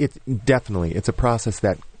 It definitely. It's a process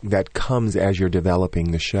that comes as you're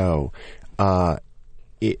developing the show. In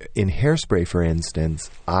Hairspray, for instance,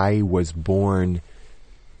 I was born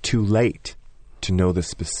too late to know the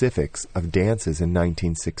specifics of dances in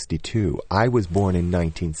 1962. I was born in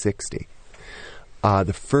 1960.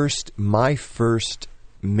 My first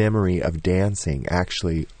memory of dancing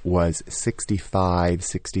actually was 65,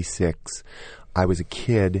 66. I was a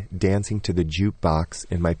kid dancing to the jukebox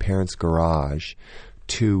in my parents' garage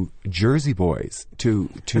to Jersey Boys, to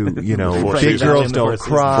Big Girls Don't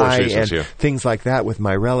Cry, and things like that with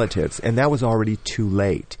my relatives. And that was already too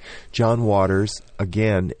late. John Waters,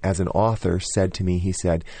 again, as an author, said to me, he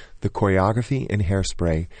said, the choreography in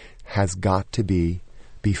Hairspray has got to be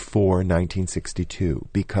before 1962,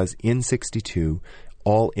 because in 62,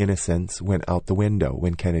 all innocence went out the window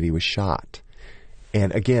when Kennedy was shot.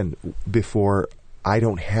 And again, before, I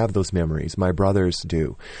don't have those memories. My brothers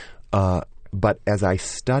do. But as I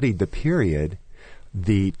studied the period,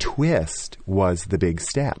 the twist was the big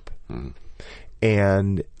step.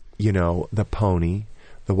 And, the pony,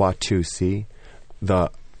 the Watusi,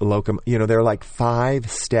 the locomotive, there are like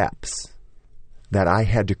 5 steps that I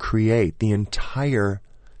had to create the entire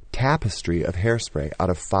tapestry of Hairspray out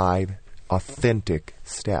of 5 authentic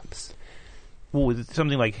steps. Well, with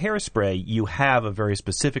something like Hairspray, you have a very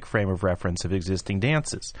specific frame of reference of existing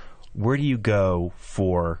dances. Where do you go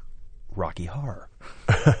for Rocky Horror?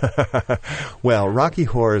 Well, Rocky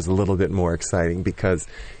Horror is a little bit more exciting because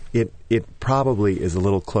it probably is a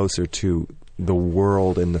little closer to the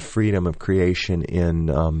world and the freedom of creation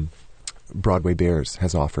in Broadway Bears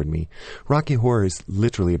has offered me. Rocky Horror is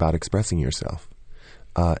literally about expressing yourself.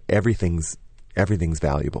 Everything's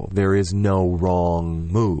valuable. There is no wrong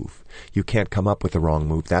move. You can't come up with a wrong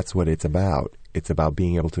move. That's what it's about. It's about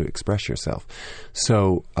being able to express yourself.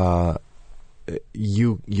 So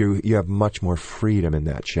you have much more freedom in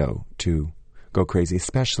that show to go crazy,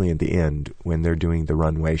 especially at the end when they're doing the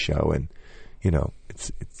runway show, and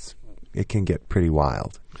it can get pretty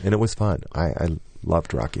wild. And it was fun. I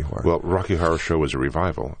loved Rocky Horror. Well, Rocky Horror Show was a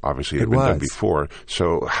revival. Obviously, it had been done before.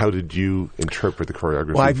 So how did you interpret the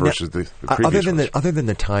choreography versus the previous ones? Other than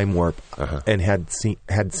the time warp, and had seen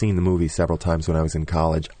the movie several times when I was in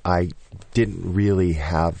college, I didn't really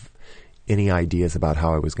have any ideas about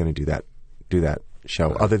how I was going to do that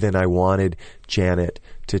show, other than I wanted Janet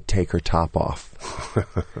to take her top off.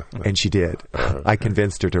 And she did. I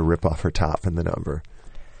convinced her to rip off her top in the number.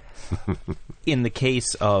 In the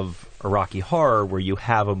case of a Rocky Horror, where you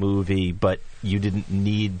have a movie but you didn't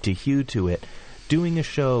need to hew to it, doing a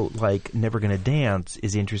show like Never Gonna Dance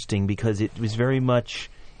is interesting because it was very much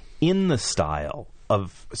in the style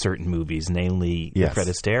of certain movies, namely the Fred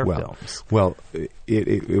Astaire films. Well,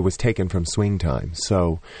 it was taken from Swing Time.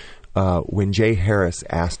 So when Jay Harris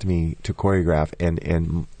asked me to choreograph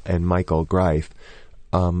and Michael Greif,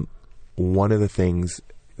 one of the things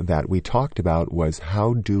that we talked about was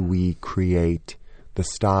how do we create the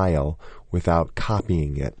style without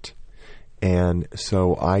copying it. And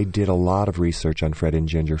so I did a lot of research on Fred and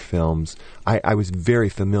Ginger films. I was very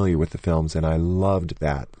familiar with the films, and I loved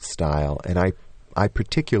that style. And I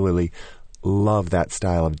particularly love that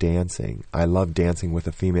style of dancing. I love dancing with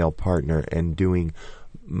a female partner and doing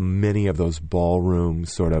many of those ballroom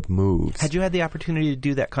sort of moves. Had you had the opportunity to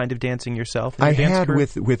do that kind of dancing yourself? I had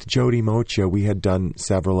with Jody Mocha. We had done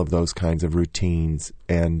several of those kinds of routines,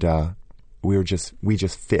 and we just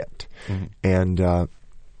fit. Mm-hmm. And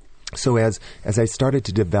so as I started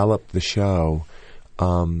to develop the show,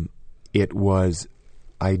 I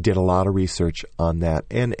did a lot of research on that,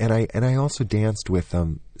 and I also danced with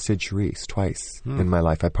Sid Charisse twice in my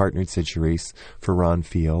life. I partnered Sid Charisse for Ron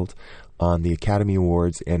Field on the Academy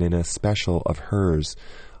Awards, and in a special of hers,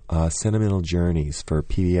 Sentimental Journeys for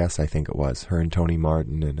PBS, I think it was, her and Tony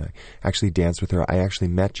Martin, and I actually danced with her. I actually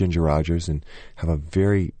met Ginger Rogers and have a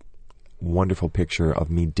very wonderful picture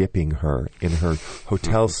of me dipping her in her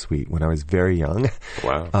hotel suite when I was very young.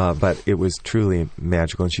 Wow. But it was truly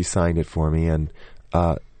magical, and she signed it for me, and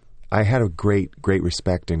I had a great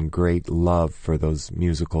respect and great love for those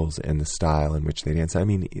musicals and the style in which they dance. I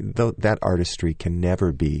mean, that artistry can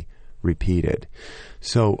never be repeated.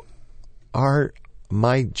 So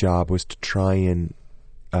my job was to try and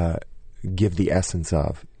give the essence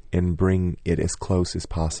of and bring it as close as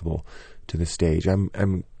possible to the stage.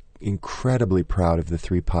 I'm incredibly proud of the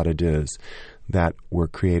 3 pas de deux that were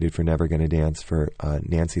created for Never Gonna Dance for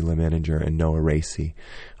Nancy Lemeninger and Noah Racy.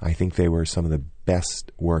 I think they were some of the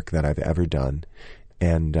best work that I've ever done.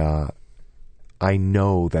 And I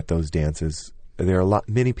know that those dances,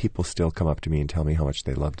 many people still come up to me and tell me how much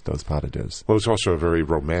they loved those pas de deux. Well, it's also a very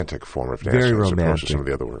romantic form of dancing. Very romantic. As opposed to some of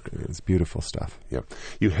the other work. It's beautiful stuff. Yeah.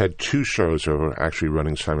 You had 2 shows that were actually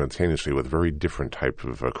running simultaneously with very different types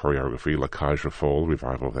of choreography, La Cage aux Folles,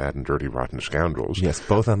 revival of that, and Dirty Rotten Scoundrels. Yes,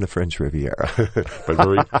 both on the French Riviera. But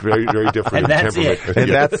very, very, very different. And that's it. And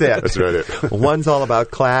that's it. That's right. It. One's all about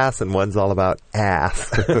class and one's all about ass.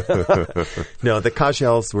 No, the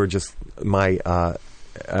Cagelles were just my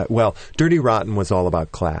well, Dirty Rotten was all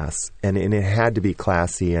about class, and it had to be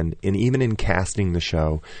classy. And even in casting the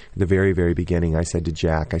show, at the very, very beginning, I said to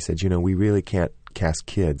Jack, I said, we really can't cast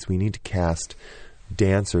kids. We need to cast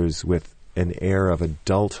dancers with an air of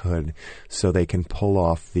adulthood so they can pull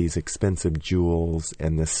off these expensive jewels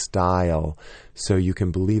and the style so you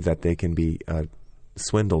can believe that they can be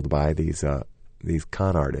swindled by these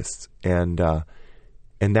con artists. And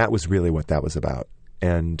that was really what that was about.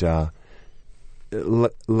 And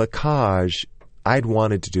Lacage, I'd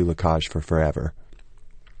wanted to do Lacage for forever.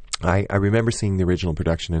 I remember seeing the original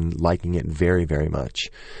production and liking it very, very much.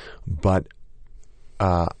 But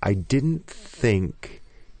I didn't think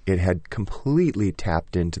it had completely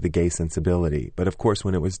tapped into the gay sensibility. But of course,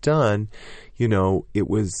 when it was done, it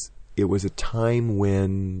was a time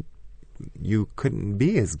when you couldn't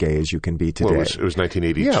be as gay as you can be today. Well, it was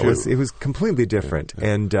 1982. Yeah, it was completely different.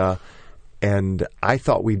 Yeah. And I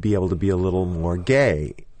thought we'd be able to be a little more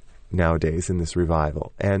gay nowadays in this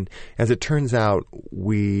revival. And as it turns out,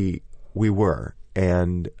 we were.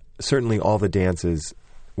 And certainly all the dances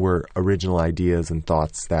were original ideas and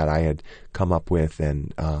thoughts that I had come up with.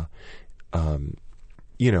 And,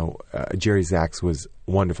 Jerry Zaks was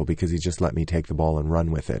wonderful because he just let me take the ball and run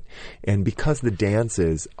with it. And because the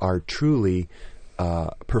dances are truly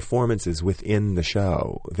performances within the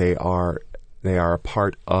show, they are a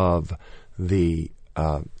part of the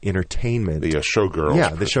entertainment. The showgirls. Yeah,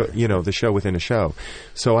 the show, the show within a show.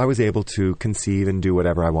 So I was able to conceive and do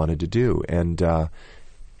whatever I wanted to do. And I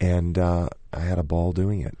had a ball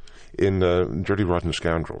doing it. In Dirty Rotten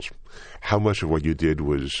Scoundrels, how much of what you did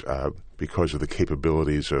was because of the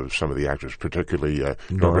capabilities of some of the actors, particularly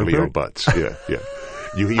Norbert Leo Butz? Yeah.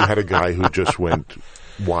 You had a guy who just went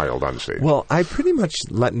wild on stage. Well, I pretty much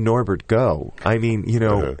let Norbert go. I mean,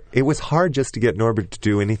 it was hard just to get Norbert to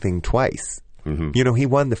do anything twice. Mm-hmm. He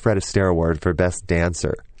won the Fred Astaire Award for Best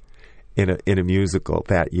Dancer in a musical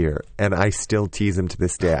that year, and I still tease him to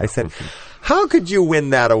this day. I said, "How could you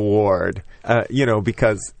win that award?"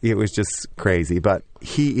 Because it was just crazy. But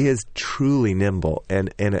he is truly nimble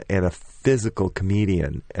and a physical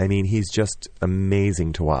comedian. I mean, he's just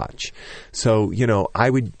amazing to watch. So, I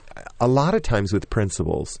would a lot of times with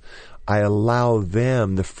principals, I allow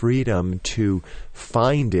them the freedom to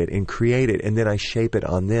find it and create it, and then I shape it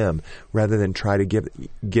on them rather than try to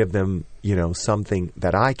give them, something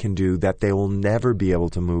that I can do that they will never be able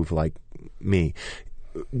to move like me.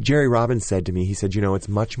 Jerry Robbins said to me, he said, it's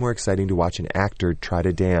much more exciting to watch an actor try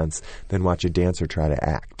to dance than watch a dancer try to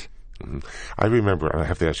act. Mm-hmm. I remember, and I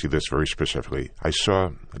have to ask you this very specifically, I saw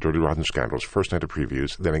Dirty Rotten Scoundrels first night of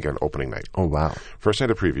previews, then again opening night. Oh, wow. First night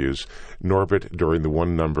of previews, Norbert, during the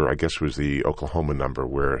one number, I guess was the Oklahoma number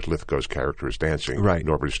where Lithgow's character is dancing. Right.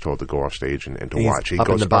 Norbert is told to go off stage and to He's watch. He up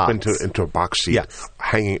goes in the up box. into a box seat, Yes.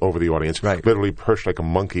 hanging over the audience, right. literally perched like a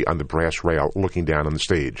monkey on the brass rail, looking down on the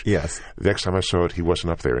stage. Yes. The next time I saw it, he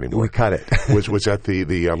wasn't up there anymore. We cut it. was that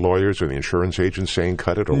the lawyers or the insurance agents saying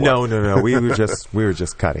cut it or what? No. We were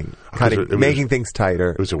just cutting, making things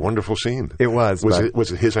tighter. It was a wonderful scene. It was.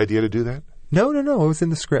 Was it his idea to do that? No. It was in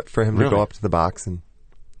the script for him to go up to the box and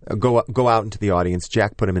go out into the audience.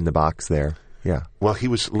 Jack put him in the box there. Yeah. Well, he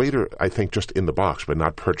was later, I think, just in the box, but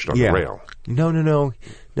not perched on the rail. No.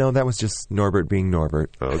 That was just Norbert being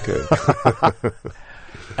Norbert. Okay.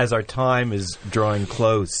 As our time is drawing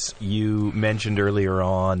close, you mentioned earlier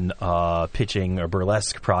on pitching a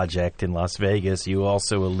burlesque project in Las Vegas. You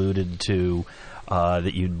also alluded to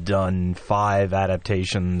that you'd done 5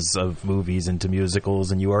 adaptations of movies into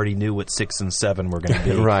musicals, and you already knew what 6 and 7 were going to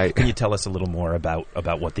be. Right. Can you tell us a little more about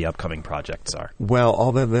what the upcoming projects are? Well,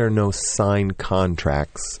 although there are no signed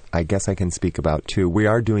contracts, I guess I can speak about 2. We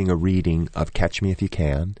are doing a reading of Catch Me If You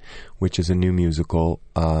Can, which is a new musical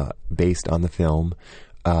based on the film,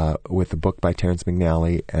 with a book by Terrence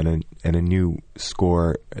McNally and a new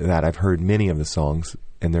score that I've heard many of the songs,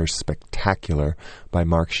 and they're spectacular, by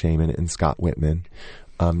Mark Shaman and Scott Whitman.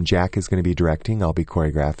 Jack is going to be directing. I'll be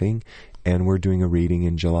choreographing. And we're doing a reading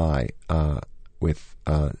in July with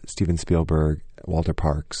Steven Spielberg, Walter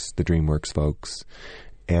Parks, the DreamWorks folks.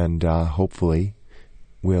 And hopefully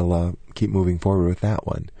we'll keep moving forward with that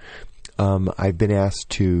one. I've been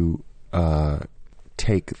asked to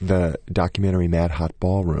take the documentary Mad Hot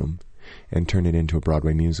Ballroom and turn it into a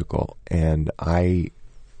Broadway musical. And I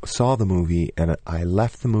saw the movie, and I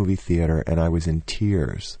left the movie theater, and I was in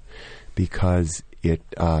tears because it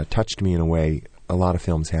touched me in a way a lot of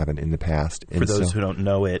films haven't in the past. For those who don't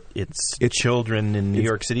know it, it's children in New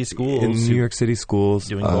York City schools. In New York City schools.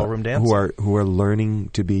 Doing ballroom dancing. Who are learning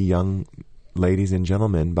to be young ladies and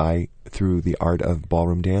gentlemen through the art of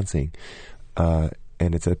ballroom dancing. And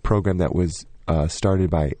it's a program that was started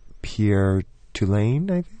by Pierre Tulane,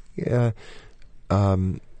 I think.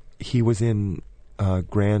 He was in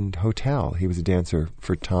Grand Hotel. He was a dancer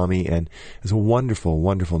for Tommy, and is a wonderful,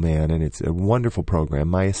 wonderful man, and it's a wonderful program.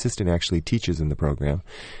 My assistant actually teaches in the program,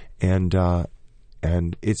 and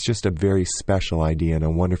it's just a very special idea and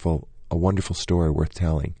a wonderful story worth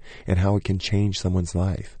telling, and how it can change someone's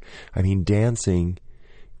life. I mean, dancing,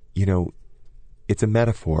 it's a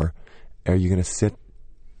metaphor. Are you going to sit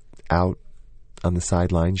out on the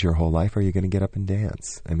sidelines your whole life, or are you going to get up and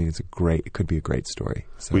dance? I mean, it could be a great story.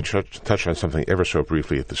 So. We touched on something ever so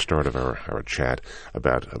briefly at the start of our chat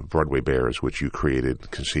about Broadway Bears, which you created,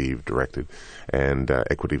 conceived, directed, and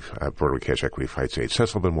Broadway Cares Equity Fights AIDS. Tell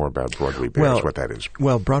us a little bit more about Broadway Bears, what that is.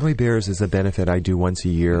 Well, Broadway Bears is a benefit I do once a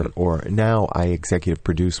year, or now I executive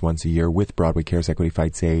produce once a year with Broadway Cares Equity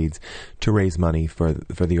Fights AIDS to raise money for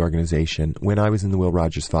the organization. When I was in the Will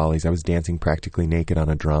Rogers Follies, I was dancing practically naked on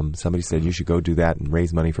a drum. Somebody said, you should go do that and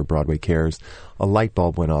raise money for Broadway Cares. A light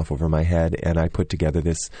bulb went off over my head, and I put together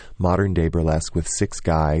this modern-day burlesque with 6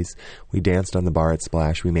 guys. We danced on the bar at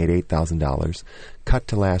Splash. We made $8,000. Cut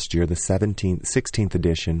to last year, the 16th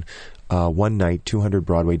edition. One night, 200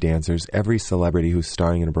 Broadway dancers. Every celebrity who's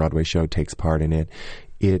starring in a Broadway show takes part in it.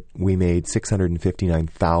 We made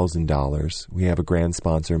 $659,000. We have a grand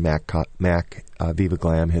sponsor, Mac Viva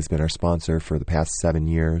Glam has been our sponsor for the past 7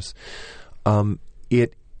 years. I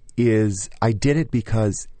did it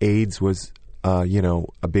because AIDS was, a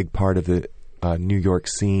big part of the New York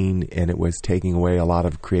scene, and it was taking away a lot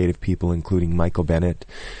of creative people, including Michael Bennett.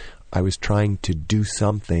 I was trying to do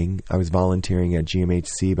something. I was volunteering at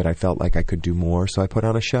GMHC, but I felt like I could do more, so I put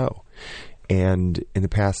on a show. And in the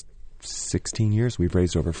past 16 years, we've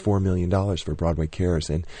raised over $4 million for Broadway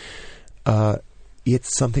Cares, and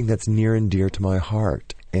it's something that's near and dear to my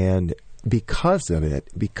heart. And because of it,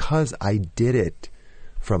 because I did it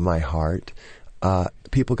from my heart,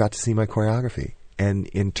 people got to see my choreography. And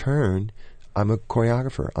in turn, I'm a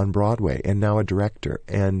choreographer on Broadway and now a director.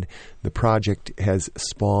 And the project has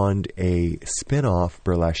spawned a spin-off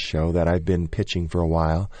burlesque show that I've been pitching for a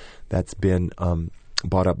while that's been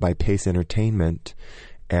bought up by Pace Entertainment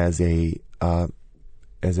as a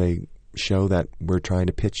show that we're trying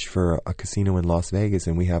to pitch for a casino in Las Vegas,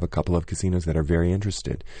 and we have a couple of casinos that are very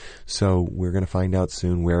interested. So we're going to find out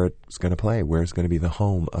soon where it's going to play, where it's going to be the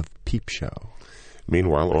home of Peep Show.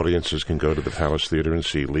 Meanwhile, audiences can go to the Palace Theater and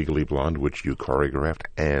see Legally Blonde, which you choreographed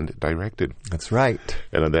and directed. That's right.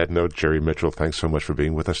 And on that note, Jerry Mitchell, thanks so much for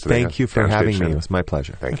being with us today. Thank you for having me. It was my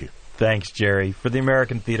pleasure. Thank you. Thanks, Jerry. For the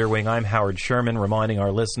American Theater Wing, I'm Howard Sherman, reminding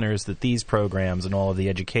our listeners that these programs and all of the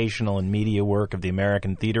educational and media work of the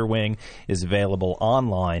American Theater Wing is available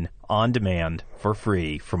online, on demand, for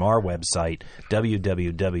free from our website,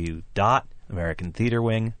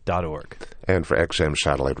 www.americantheaterwing.org. And for XM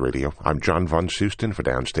Satellite Radio, I'm John Von Seusten for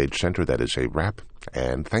Downstage Center. That is a wrap,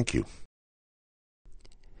 and thank you.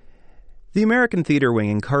 The American Theater Wing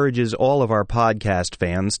encourages all of our podcast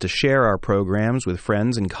fans to share our programs with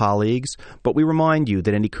friends and colleagues, but we remind you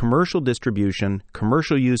that any commercial distribution,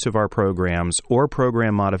 commercial use of our programs, or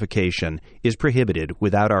program modification is prohibited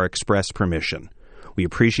without our express permission. We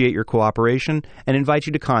appreciate your cooperation and invite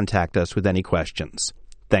you to contact us with any questions.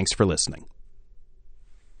 Thanks for listening.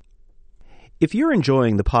 If you're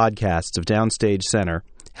enjoying the podcasts of Downstage Center,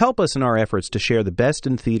 help us in our efforts to share the best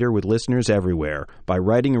in theater with listeners everywhere by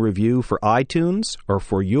writing a review for iTunes or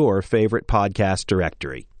for your favorite podcast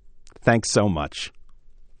directory. Thanks so much.